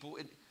 rich people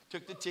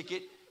took the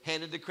ticket,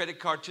 handed the credit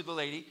card to the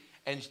lady,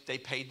 and they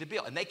paid the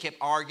bill. And they kept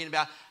arguing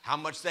about how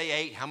much they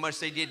ate, how much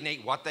they didn't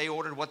eat, what they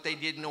ordered, what they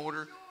didn't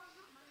order,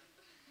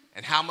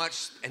 and how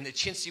much. And the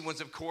chintzy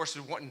ones, of course,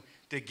 were wanting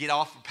to get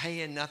off of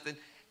paying nothing.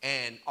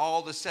 And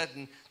all of a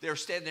sudden, they're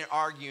standing there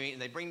arguing,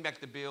 and they bring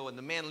back the bill, and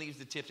the man leaves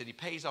the tips, and he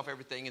pays off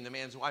everything, and the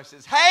man's wife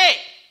says, "Hey,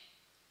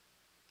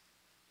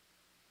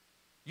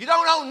 you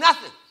don't owe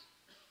nothing.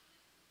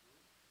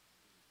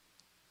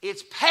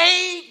 It's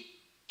paid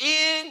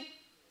in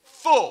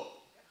full."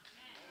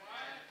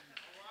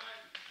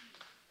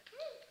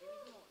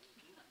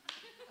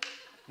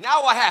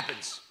 Now what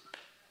happens?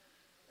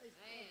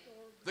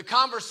 The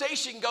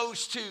conversation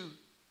goes to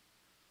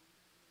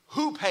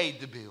who paid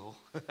the bill.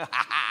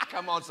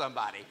 Come on,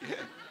 somebody.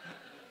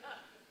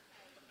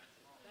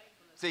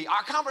 See,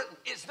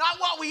 it's not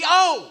what we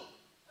owe.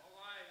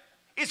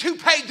 It's who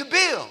paid the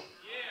bill.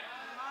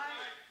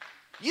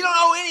 You don't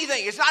owe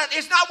anything. It's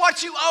not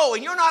what you owe,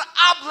 and you're not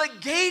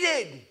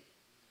obligated.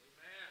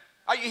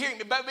 Are you hearing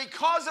me? But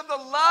because of the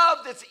love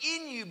that's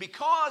in you,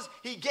 because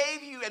he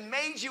gave you and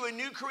made you a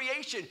new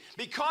creation,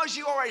 because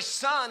you are a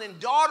son and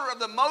daughter of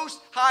the Most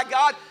High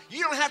God,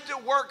 you don't have to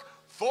work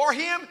for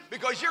him,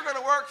 because you're going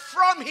to work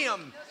from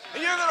him.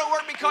 And you're going to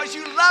work because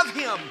you love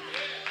him.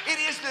 It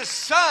is the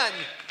son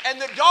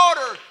and the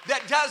daughter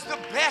that does the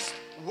best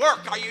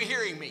work. Are you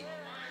hearing me?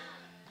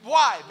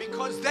 Why?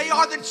 Because they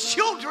are the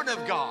children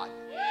of God.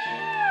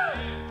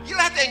 You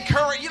don't have to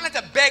encourage, you don't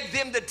have to beg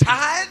them to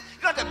tithe.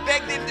 You don't have to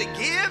beg them to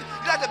give.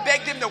 You don't have to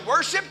beg them to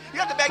worship. You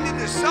don't have to beg them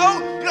to sow.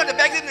 You don't have to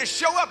beg them to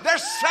show up. They're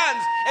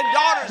sons and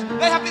daughters.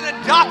 They have been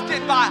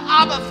adopted by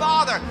Abba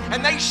Father.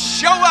 And they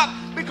show up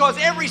because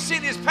every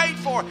sin is paid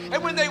for.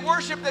 And when they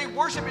worship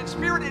in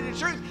spirit and in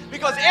truth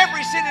because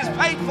every sin is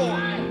paid for.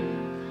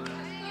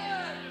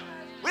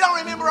 We don't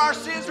remember our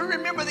sins. We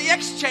remember the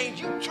exchange.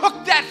 You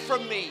took that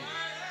from me.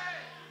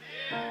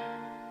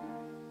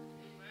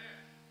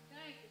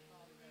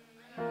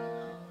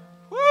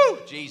 Woo!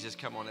 Jesus,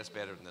 come on, that's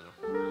better than that.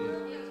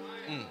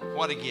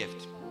 What a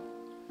gift.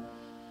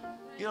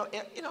 You know,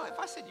 if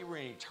I said you were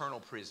in eternal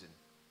prison,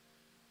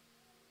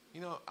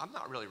 I'm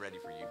not really ready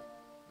for you,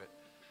 but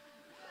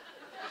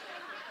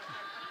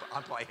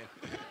I'm playing.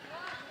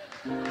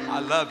 I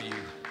love you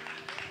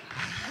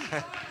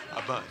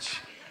a bunch,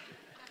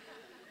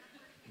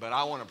 but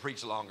I want to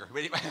preach longer. But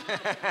anyway.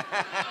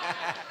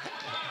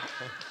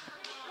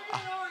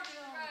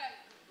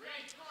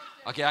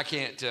 Okay, I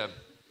can't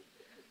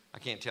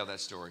tell that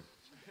story.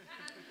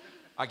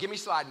 All right, give me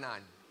slide 9.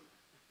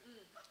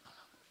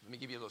 Let me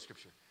give you a little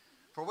scripture.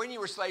 For when you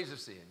were slaves of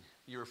sin,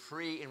 you were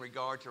free in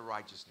regard to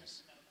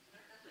righteousness.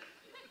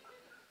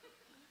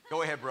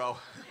 Go ahead, bro.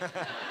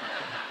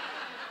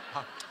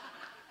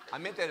 I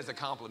meant that as a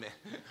compliment.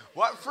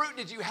 What fruit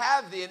did you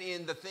have then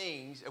in the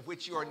things of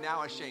which you are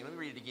now ashamed? Let me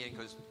read it again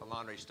because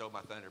Alondre stole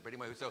my thunder. But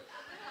anyway, so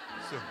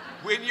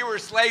when you were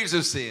slaves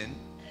of sin,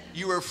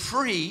 you were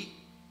free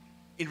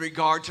in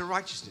regard to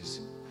righteousness.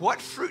 What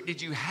fruit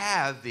did you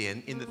have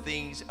then in the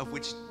things of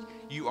which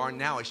you are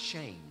now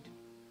ashamed?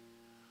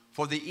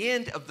 For the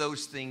end of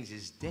those things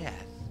is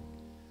death.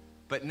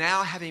 But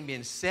now having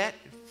been set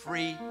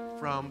free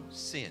from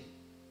sin.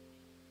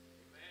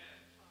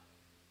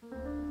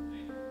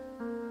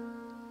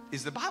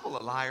 Is the Bible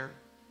a liar?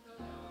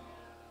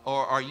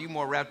 Or are you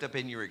more wrapped up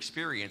in your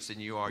experience than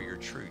you are your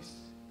truth?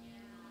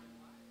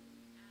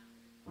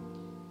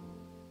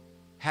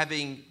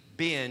 Having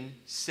been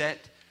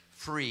set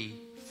free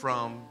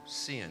from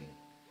sin.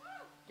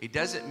 It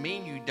doesn't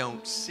mean you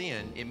don't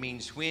sin. It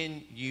means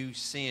when you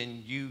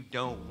sin, you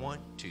don't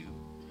want to.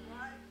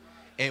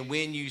 And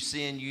when you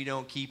sin, you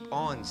don't keep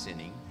on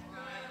sinning.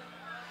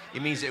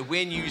 It means that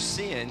when you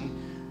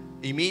sin,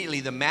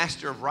 immediately the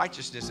master of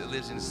righteousness that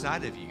lives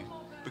inside of you,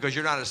 because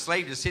you're not a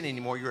slave to sin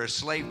anymore, you're a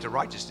slave to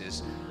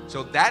righteousness.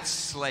 So that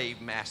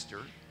slave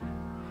master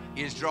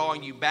is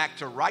drawing you back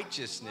to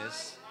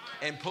righteousness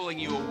and pulling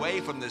you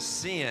away from the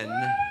sin.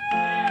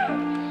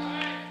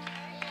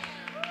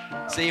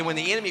 See, and when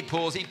the enemy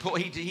pulls, he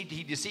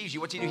deceives you.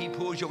 What's he do? He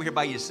pulls you over here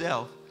by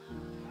yourself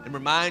and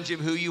reminds you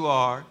of who you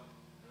are,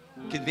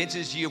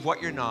 convinces you of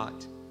what you're not.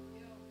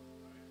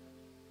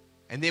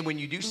 And then when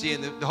you do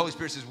sin, the Holy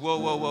Spirit says, whoa,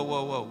 whoa, whoa,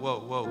 whoa, whoa, whoa,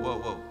 whoa, whoa,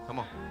 whoa. Come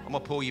on. I'm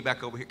going to pull you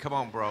back over here. Come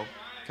on, bro.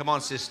 Come on,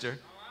 sister.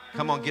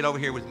 Come on, get over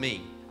here with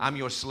me. I'm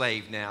your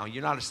slave now.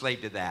 You're not a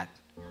slave to that.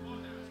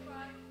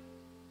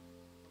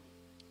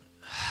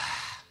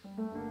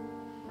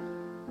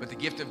 But the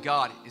gift of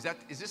God, is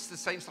this the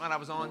same slide I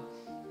was on?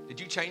 Did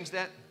you change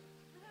that?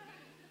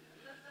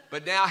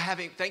 But now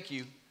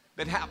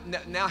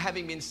now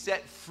having been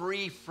set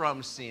free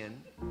from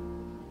sin,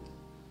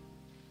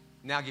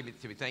 now give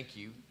it to me, thank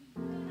you.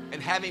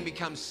 And having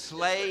become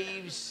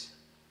slaves,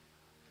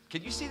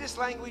 can you see this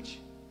language?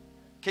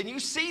 Can you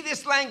see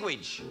this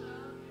language?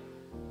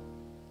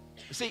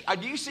 See,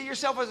 do you see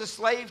yourself as a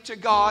slave to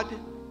God,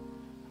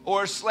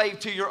 or a slave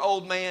to your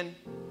old man,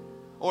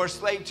 or a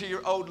slave to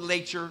your old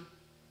nature?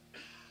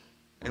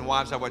 And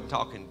wives, I wasn't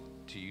talking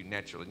to you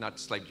naturally, not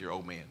slave to your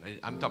old man.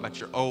 I'm talking about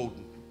your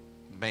old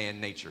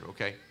man nature,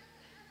 okay?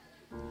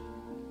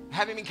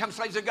 Having become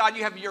slaves of God,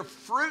 you have your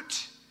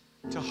fruit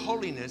to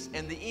holiness,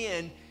 and the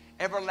end,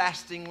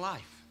 everlasting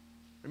life.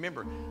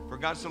 Remember, for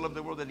God so loved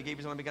the world that he gave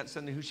his only begotten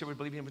Son, that whosoever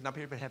believe in him would not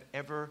perish but have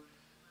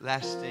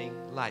everlasting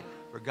life.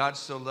 For God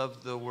so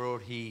loved the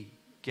world, he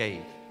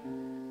gave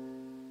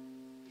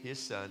his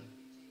Son.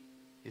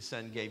 His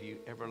Son gave you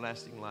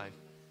everlasting life.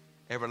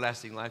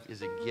 Everlasting life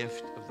is a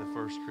gift of the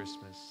first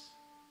Christmas.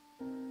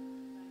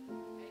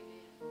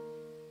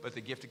 But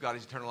the gift of God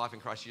is eternal life in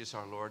Christ Jesus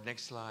our Lord.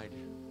 Next slide.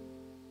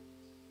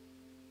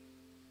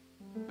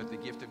 But the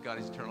gift of God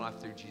is eternal life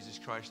through Jesus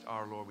Christ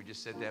our Lord. We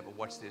just said that, but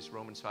watch this.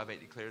 Romans 5:8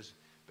 declares,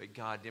 but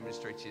God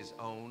demonstrates his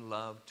own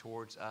love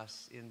towards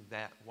us in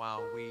that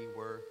while we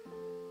were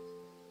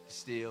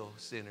still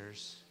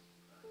sinners,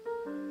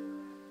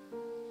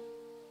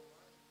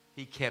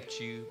 he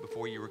kept you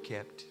before you were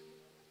kept.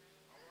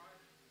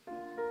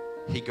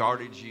 He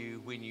guarded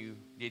you when you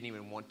didn't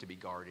even want to be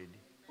guarded.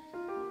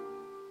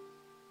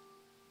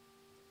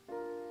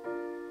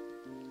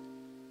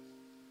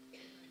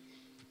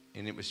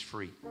 And it was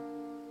free.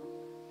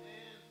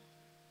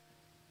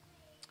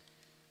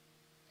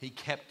 He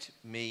kept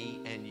me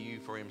and you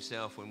for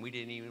himself when we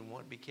didn't even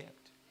want to be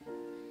kept.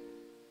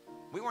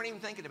 We weren't even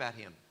thinking about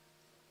him.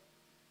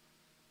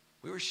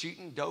 We were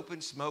shooting,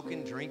 doping,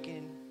 smoking,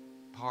 drinking,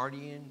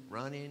 partying,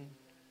 running,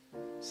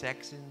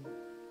 sexing,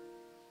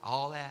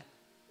 all that.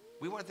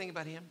 We weren't thinking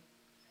about him.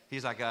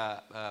 He's like,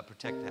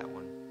 protect that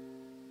one.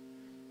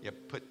 Yeah,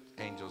 put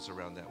angels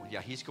around that one.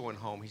 Yeah, he's going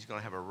home. He's going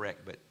to have a wreck,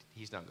 but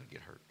he's not going to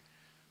get hurt.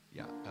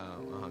 Yeah,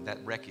 that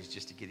wreck is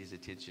just to get his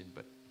attention,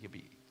 but he'll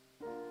be,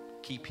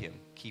 keep him,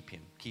 keep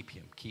him, keep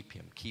him, keep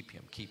him, keep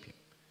him, keep him.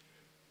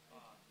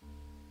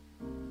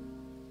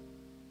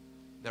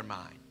 They're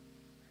mine.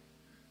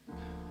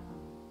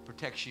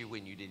 Protects you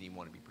when you didn't even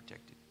want to be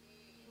protected.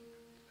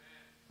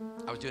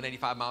 I was doing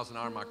 85 miles an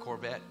hour in my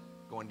Corvette,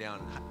 going down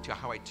to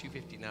Highway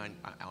 259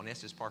 on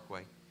Estes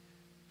Parkway,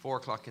 4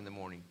 o'clock in the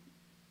morning.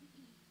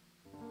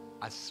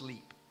 I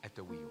sleep at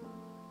the wheel.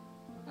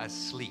 I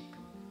sleep,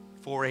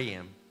 4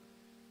 a.m.,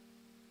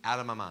 out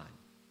of my mind.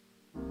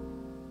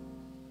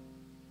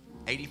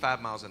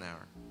 85 miles an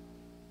hour.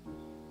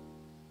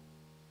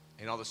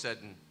 And all of a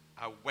sudden,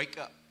 I wake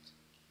up.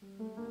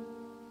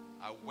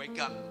 I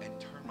wake up and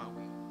turn my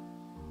wheel.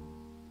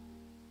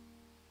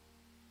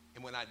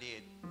 And when I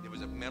did, there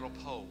was a metal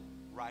pole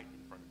right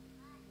in front of me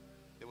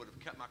that would have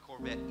cut my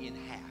Corvette in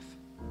half.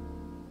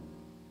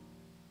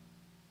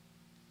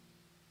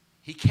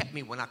 He kept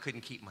me when I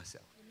couldn't keep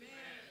myself.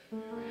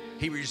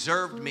 He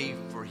reserved me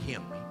for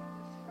him.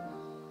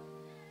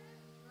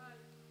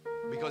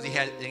 Because he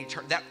had an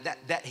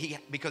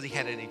because he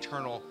had an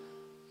eternal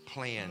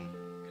plan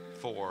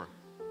for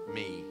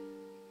me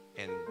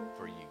and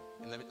for you.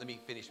 And let me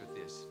finish with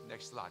this.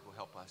 Next slide will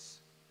help us.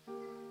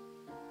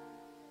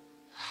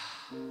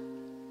 And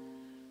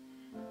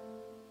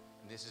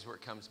this is where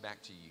it comes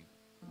back to you.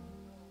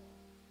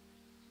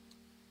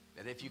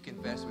 That if you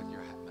confess with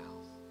your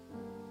mouth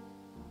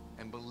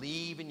and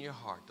believe in your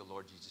heart the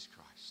Lord Jesus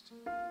Christ.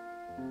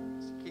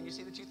 Can you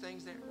see the two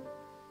things there?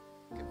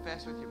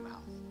 Confess with your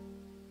mouth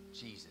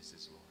Jesus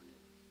is Lord.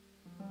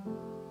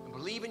 And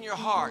believe in your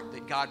heart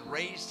that God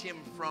raised him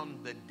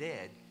from the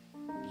dead.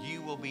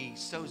 You will be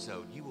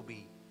sozoed. You will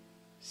be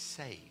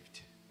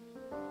saved.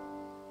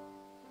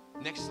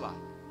 Next slide.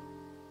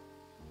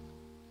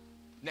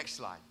 Next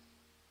slide.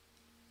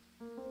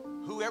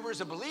 Whoever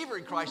is a believer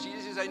in Christ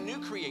Jesus is a new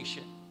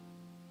creation.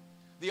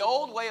 The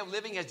old way of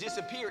living has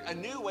disappeared. A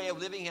new way of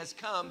living has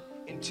come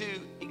into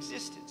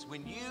existence.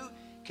 When you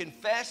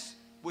confess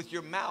with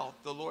your mouth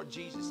the Lord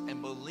Jesus and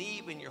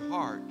believe in your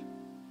heart,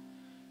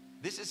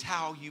 this is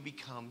how you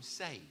become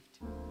saved.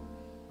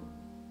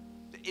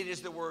 It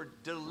is the word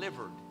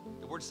delivered.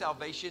 The word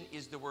salvation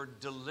is the word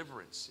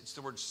deliverance. It's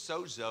the word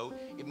sozo.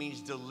 It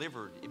means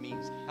delivered. It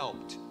means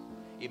helped.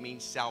 It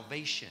means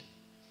salvation.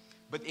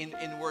 But in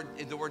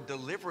the word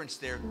deliverance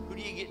there, who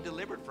do you get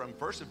delivered from?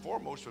 First and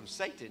foremost, from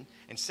Satan,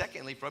 and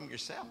secondly, from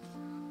yourself.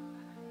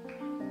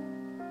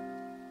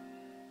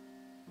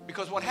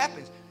 Because what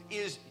happens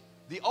is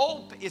the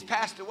old is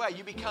passed away.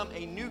 You become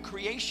a new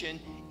creation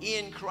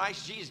in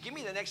Christ Jesus. Give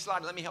me the next slide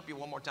and let me help you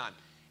one more time.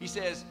 He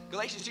says,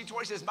 Galatians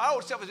 2:20 says, my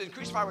old self has been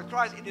crucified with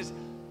Christ. It is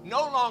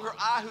no longer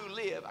I who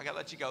live. I got to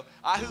let you go.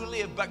 I who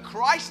live, but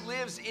Christ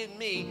lives in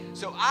me.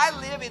 So I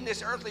live in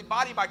this earthly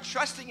body by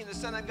trusting in the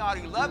Son of God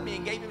who loved me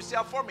and gave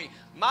himself for me.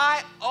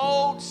 My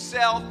old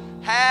self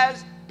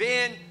has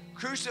been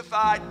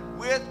crucified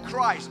with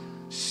Christ.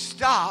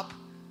 Stop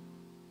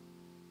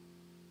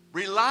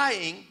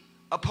relying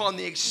upon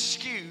the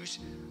excuse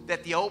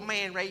that the old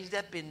man raised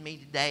up in me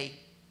today.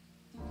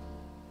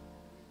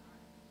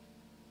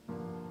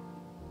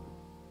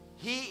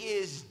 He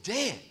is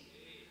dead.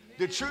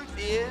 The truth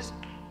is,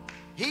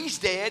 he's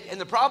dead, and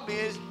the problem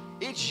is,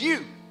 it's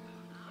you.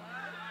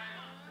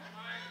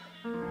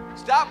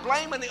 Stop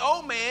blaming the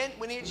old man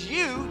when it's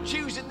you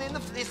choosing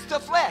it's the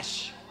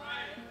flesh.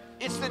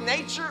 It's the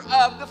nature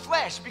of the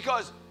flesh.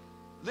 Because,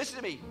 listen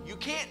to me, you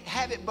can't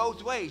have it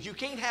both ways. You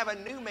can't have a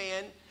new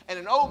man and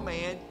an old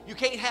man. You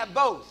can't have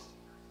both.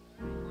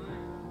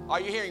 Are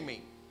you hearing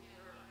me?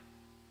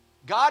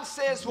 God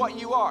says what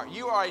you are.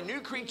 You are a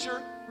new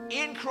creature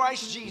in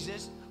Christ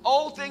Jesus.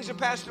 Old things are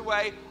passed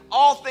away.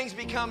 All things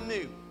become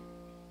new.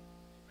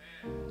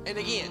 And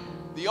again,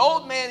 the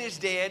old man is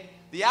dead.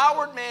 The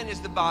outward man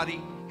is the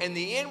body. And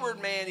the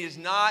inward man is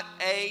not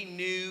a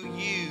new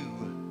you.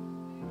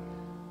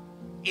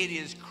 It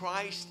is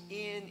Christ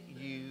in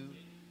you,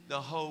 the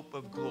hope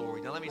of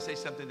glory. Now let me say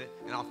something,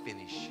 and I'll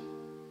finish.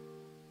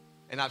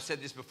 And I've said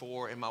this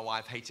before, and my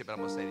wife hates it, but I'm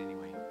going to say it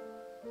anyway.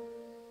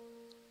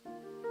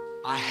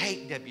 I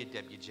hate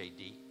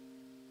WWJD.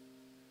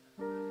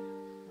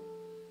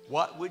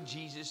 What would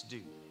Jesus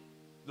do?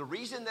 The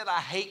reason that I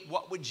hate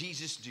what would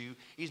Jesus do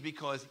is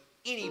because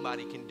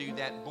anybody can do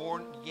that,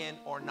 born again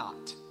or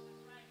not.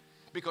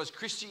 Because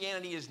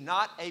Christianity is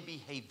not a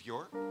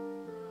behavior.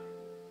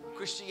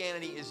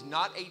 Christianity is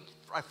not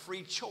a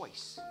free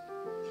choice.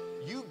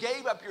 You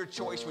gave up your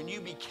choice when you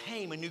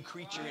became a new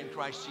creature in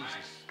Christ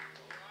Jesus.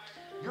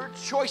 Your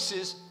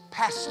choices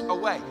passed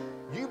away.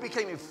 You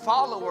became a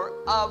follower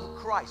of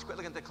Christ. Quit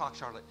looking at the clock,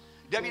 Charlotte.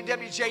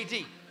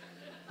 WWJD.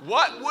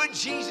 What would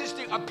Jesus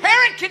do? A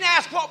parent can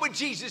ask, what would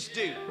Jesus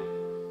do?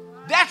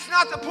 That's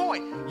not the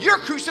point. You're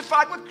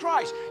crucified with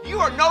Christ. You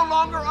are no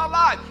longer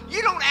alive.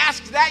 You don't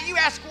ask that. You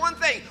ask one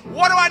thing.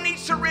 What do I need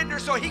to surrender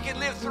so he can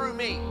live through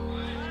me?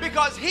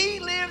 Because he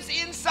lives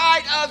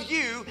inside of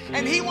you,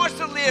 and he wants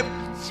to live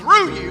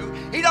through you.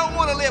 He don't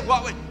want to live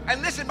what would.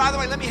 And listen, by the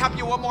way, let me help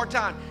you one more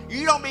time.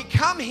 You don't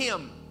become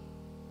him.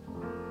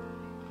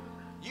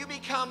 You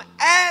become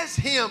as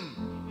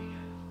him.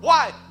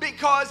 Why?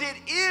 Because it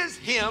is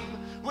him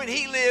when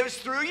he lives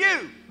through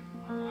you.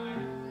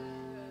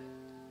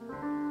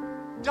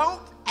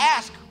 Don't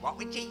ask, what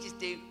would Jesus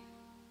do?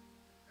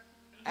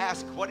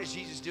 Ask, what is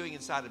Jesus doing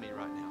inside of me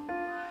right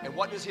now? And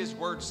what does his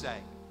word say?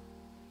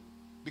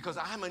 Because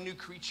I'm a new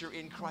creature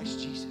in Christ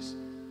Jesus.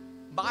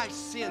 My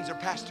sins are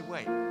passed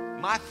away.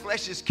 My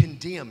flesh is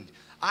condemned.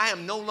 I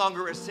am no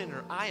longer a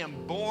sinner. I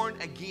am born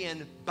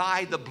again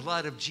by the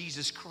blood of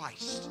Jesus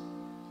Christ.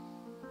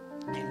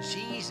 And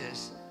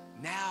Jesus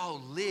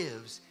now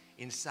lives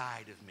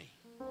inside of me.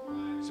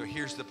 So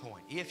here's the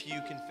point. If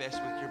you confess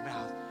with your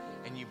mouth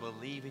and you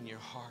believe in your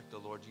heart the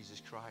Lord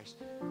Jesus Christ,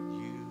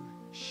 you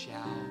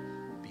shall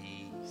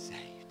be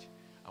saved.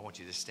 I want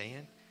you to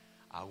stand.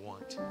 I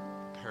want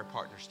prayer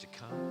partners to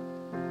come.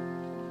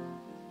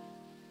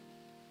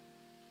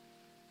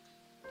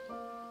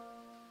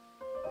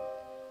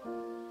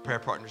 Prayer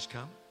partners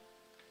come.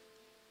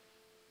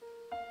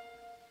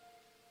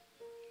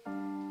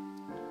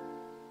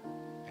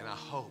 And I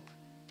hope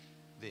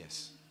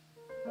this.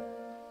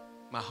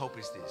 My hope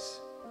is this.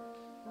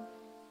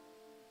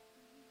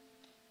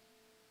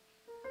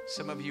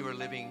 Some of you are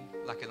living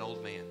like an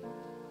old man.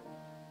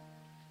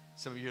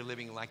 Some of you are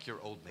living like your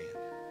old man.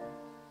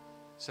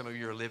 Some of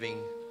you are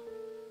living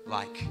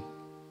like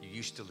you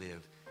used to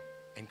live.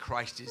 And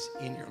Christ is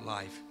in your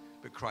life,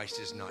 but Christ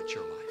is not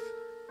your life.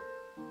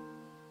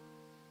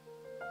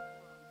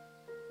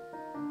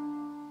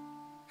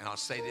 And I'll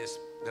say this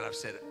that I've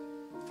said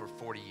for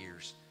 40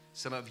 years.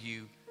 Some of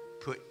you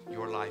put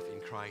your life in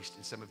Christ,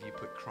 and some of you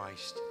put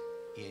Christ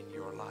in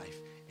your life.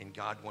 And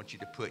God wants you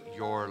to put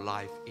your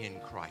life in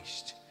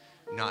Christ,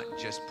 not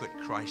just put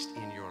Christ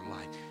in your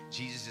life.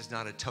 Jesus is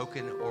not a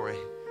token or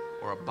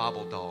a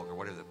bobble dog or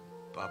whatever, the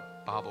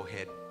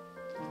bobblehead,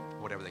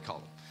 whatever they call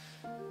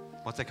them.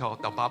 What's they call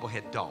it? The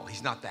bobblehead doll.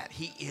 He's not that.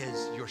 He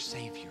is your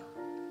Savior.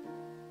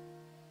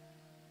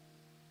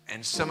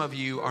 And some of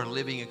you are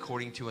living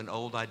according to an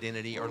old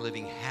identity or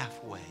living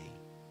halfway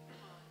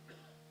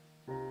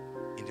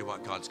into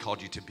what God's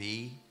called you to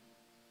be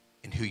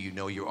and who you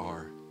know you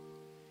are.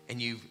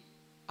 And you've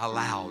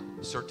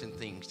allowed certain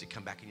things to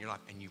come back in your life,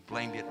 and you've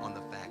blamed it on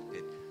the fact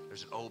that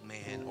there's an old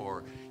man,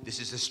 or this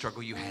is a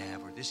struggle you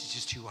have, or this is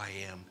just who I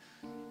am.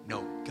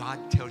 No,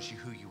 God tells you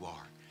who you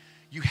are.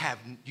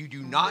 You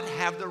do not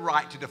have the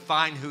right to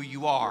define who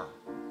you are.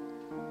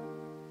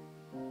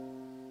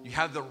 You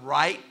have the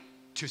right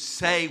to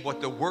say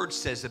what the Word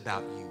says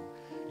about you.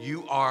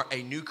 You are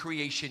a new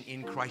creation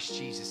in Christ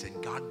Jesus,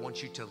 and God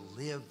wants you to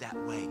live that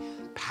way,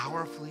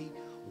 powerfully,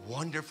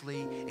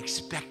 wonderfully,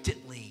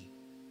 expectantly,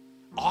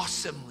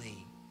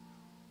 awesomely,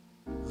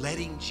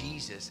 letting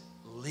Jesus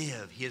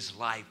live his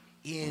life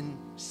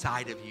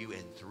inside of you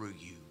and through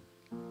you.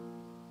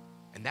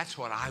 And that's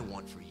what I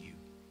want for you.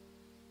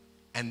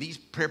 And these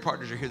prayer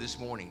partners are here this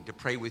morning to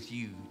pray with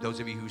you, those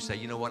of you who say,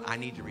 you know what, I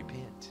need to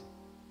repent.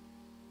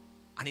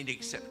 I need to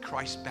accept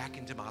Christ back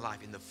into my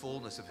life in the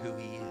fullness of who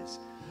he is.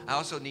 I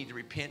also need to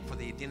repent for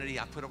the identity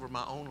I put over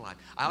my own life.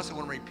 I also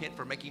want to repent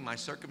for making my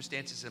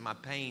circumstances and my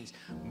pains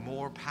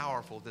more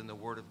powerful than the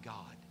Word of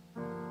God.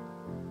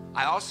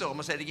 I also, I'm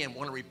going to say it again,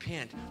 want to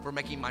repent for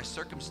making my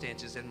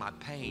circumstances and my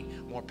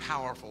pain more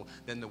powerful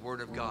than the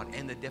Word of God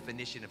and the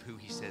definition of who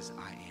he says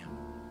I am.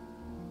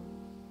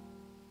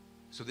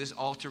 So this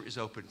altar is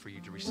open for you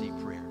to receive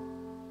prayer.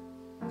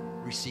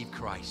 Receive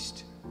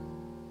Christ.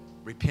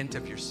 Repent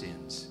of your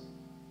sins.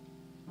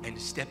 And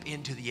step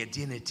into the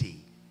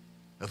identity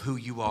of who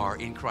you are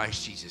in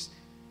Christ Jesus.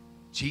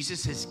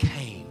 Jesus has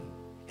came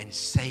and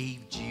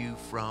saved you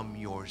from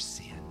your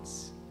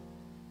sins.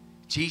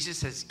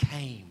 Jesus has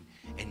came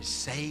and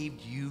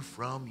saved you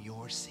from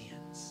your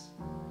sins.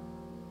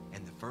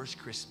 And the first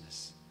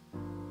Christmas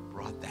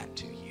brought that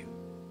to you.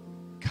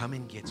 Come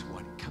and get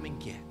what? Come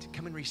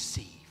and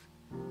receive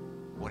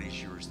what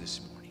is yours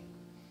this morning.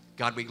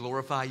 God, we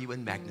glorify you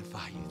and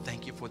magnify you.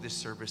 Thank you for this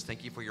service.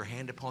 Thank you for your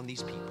hand upon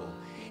these people.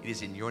 It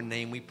is in your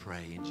name we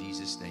pray. In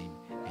Jesus' name,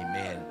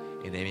 amen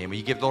and amen. Will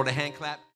you give the Lord a hand clap?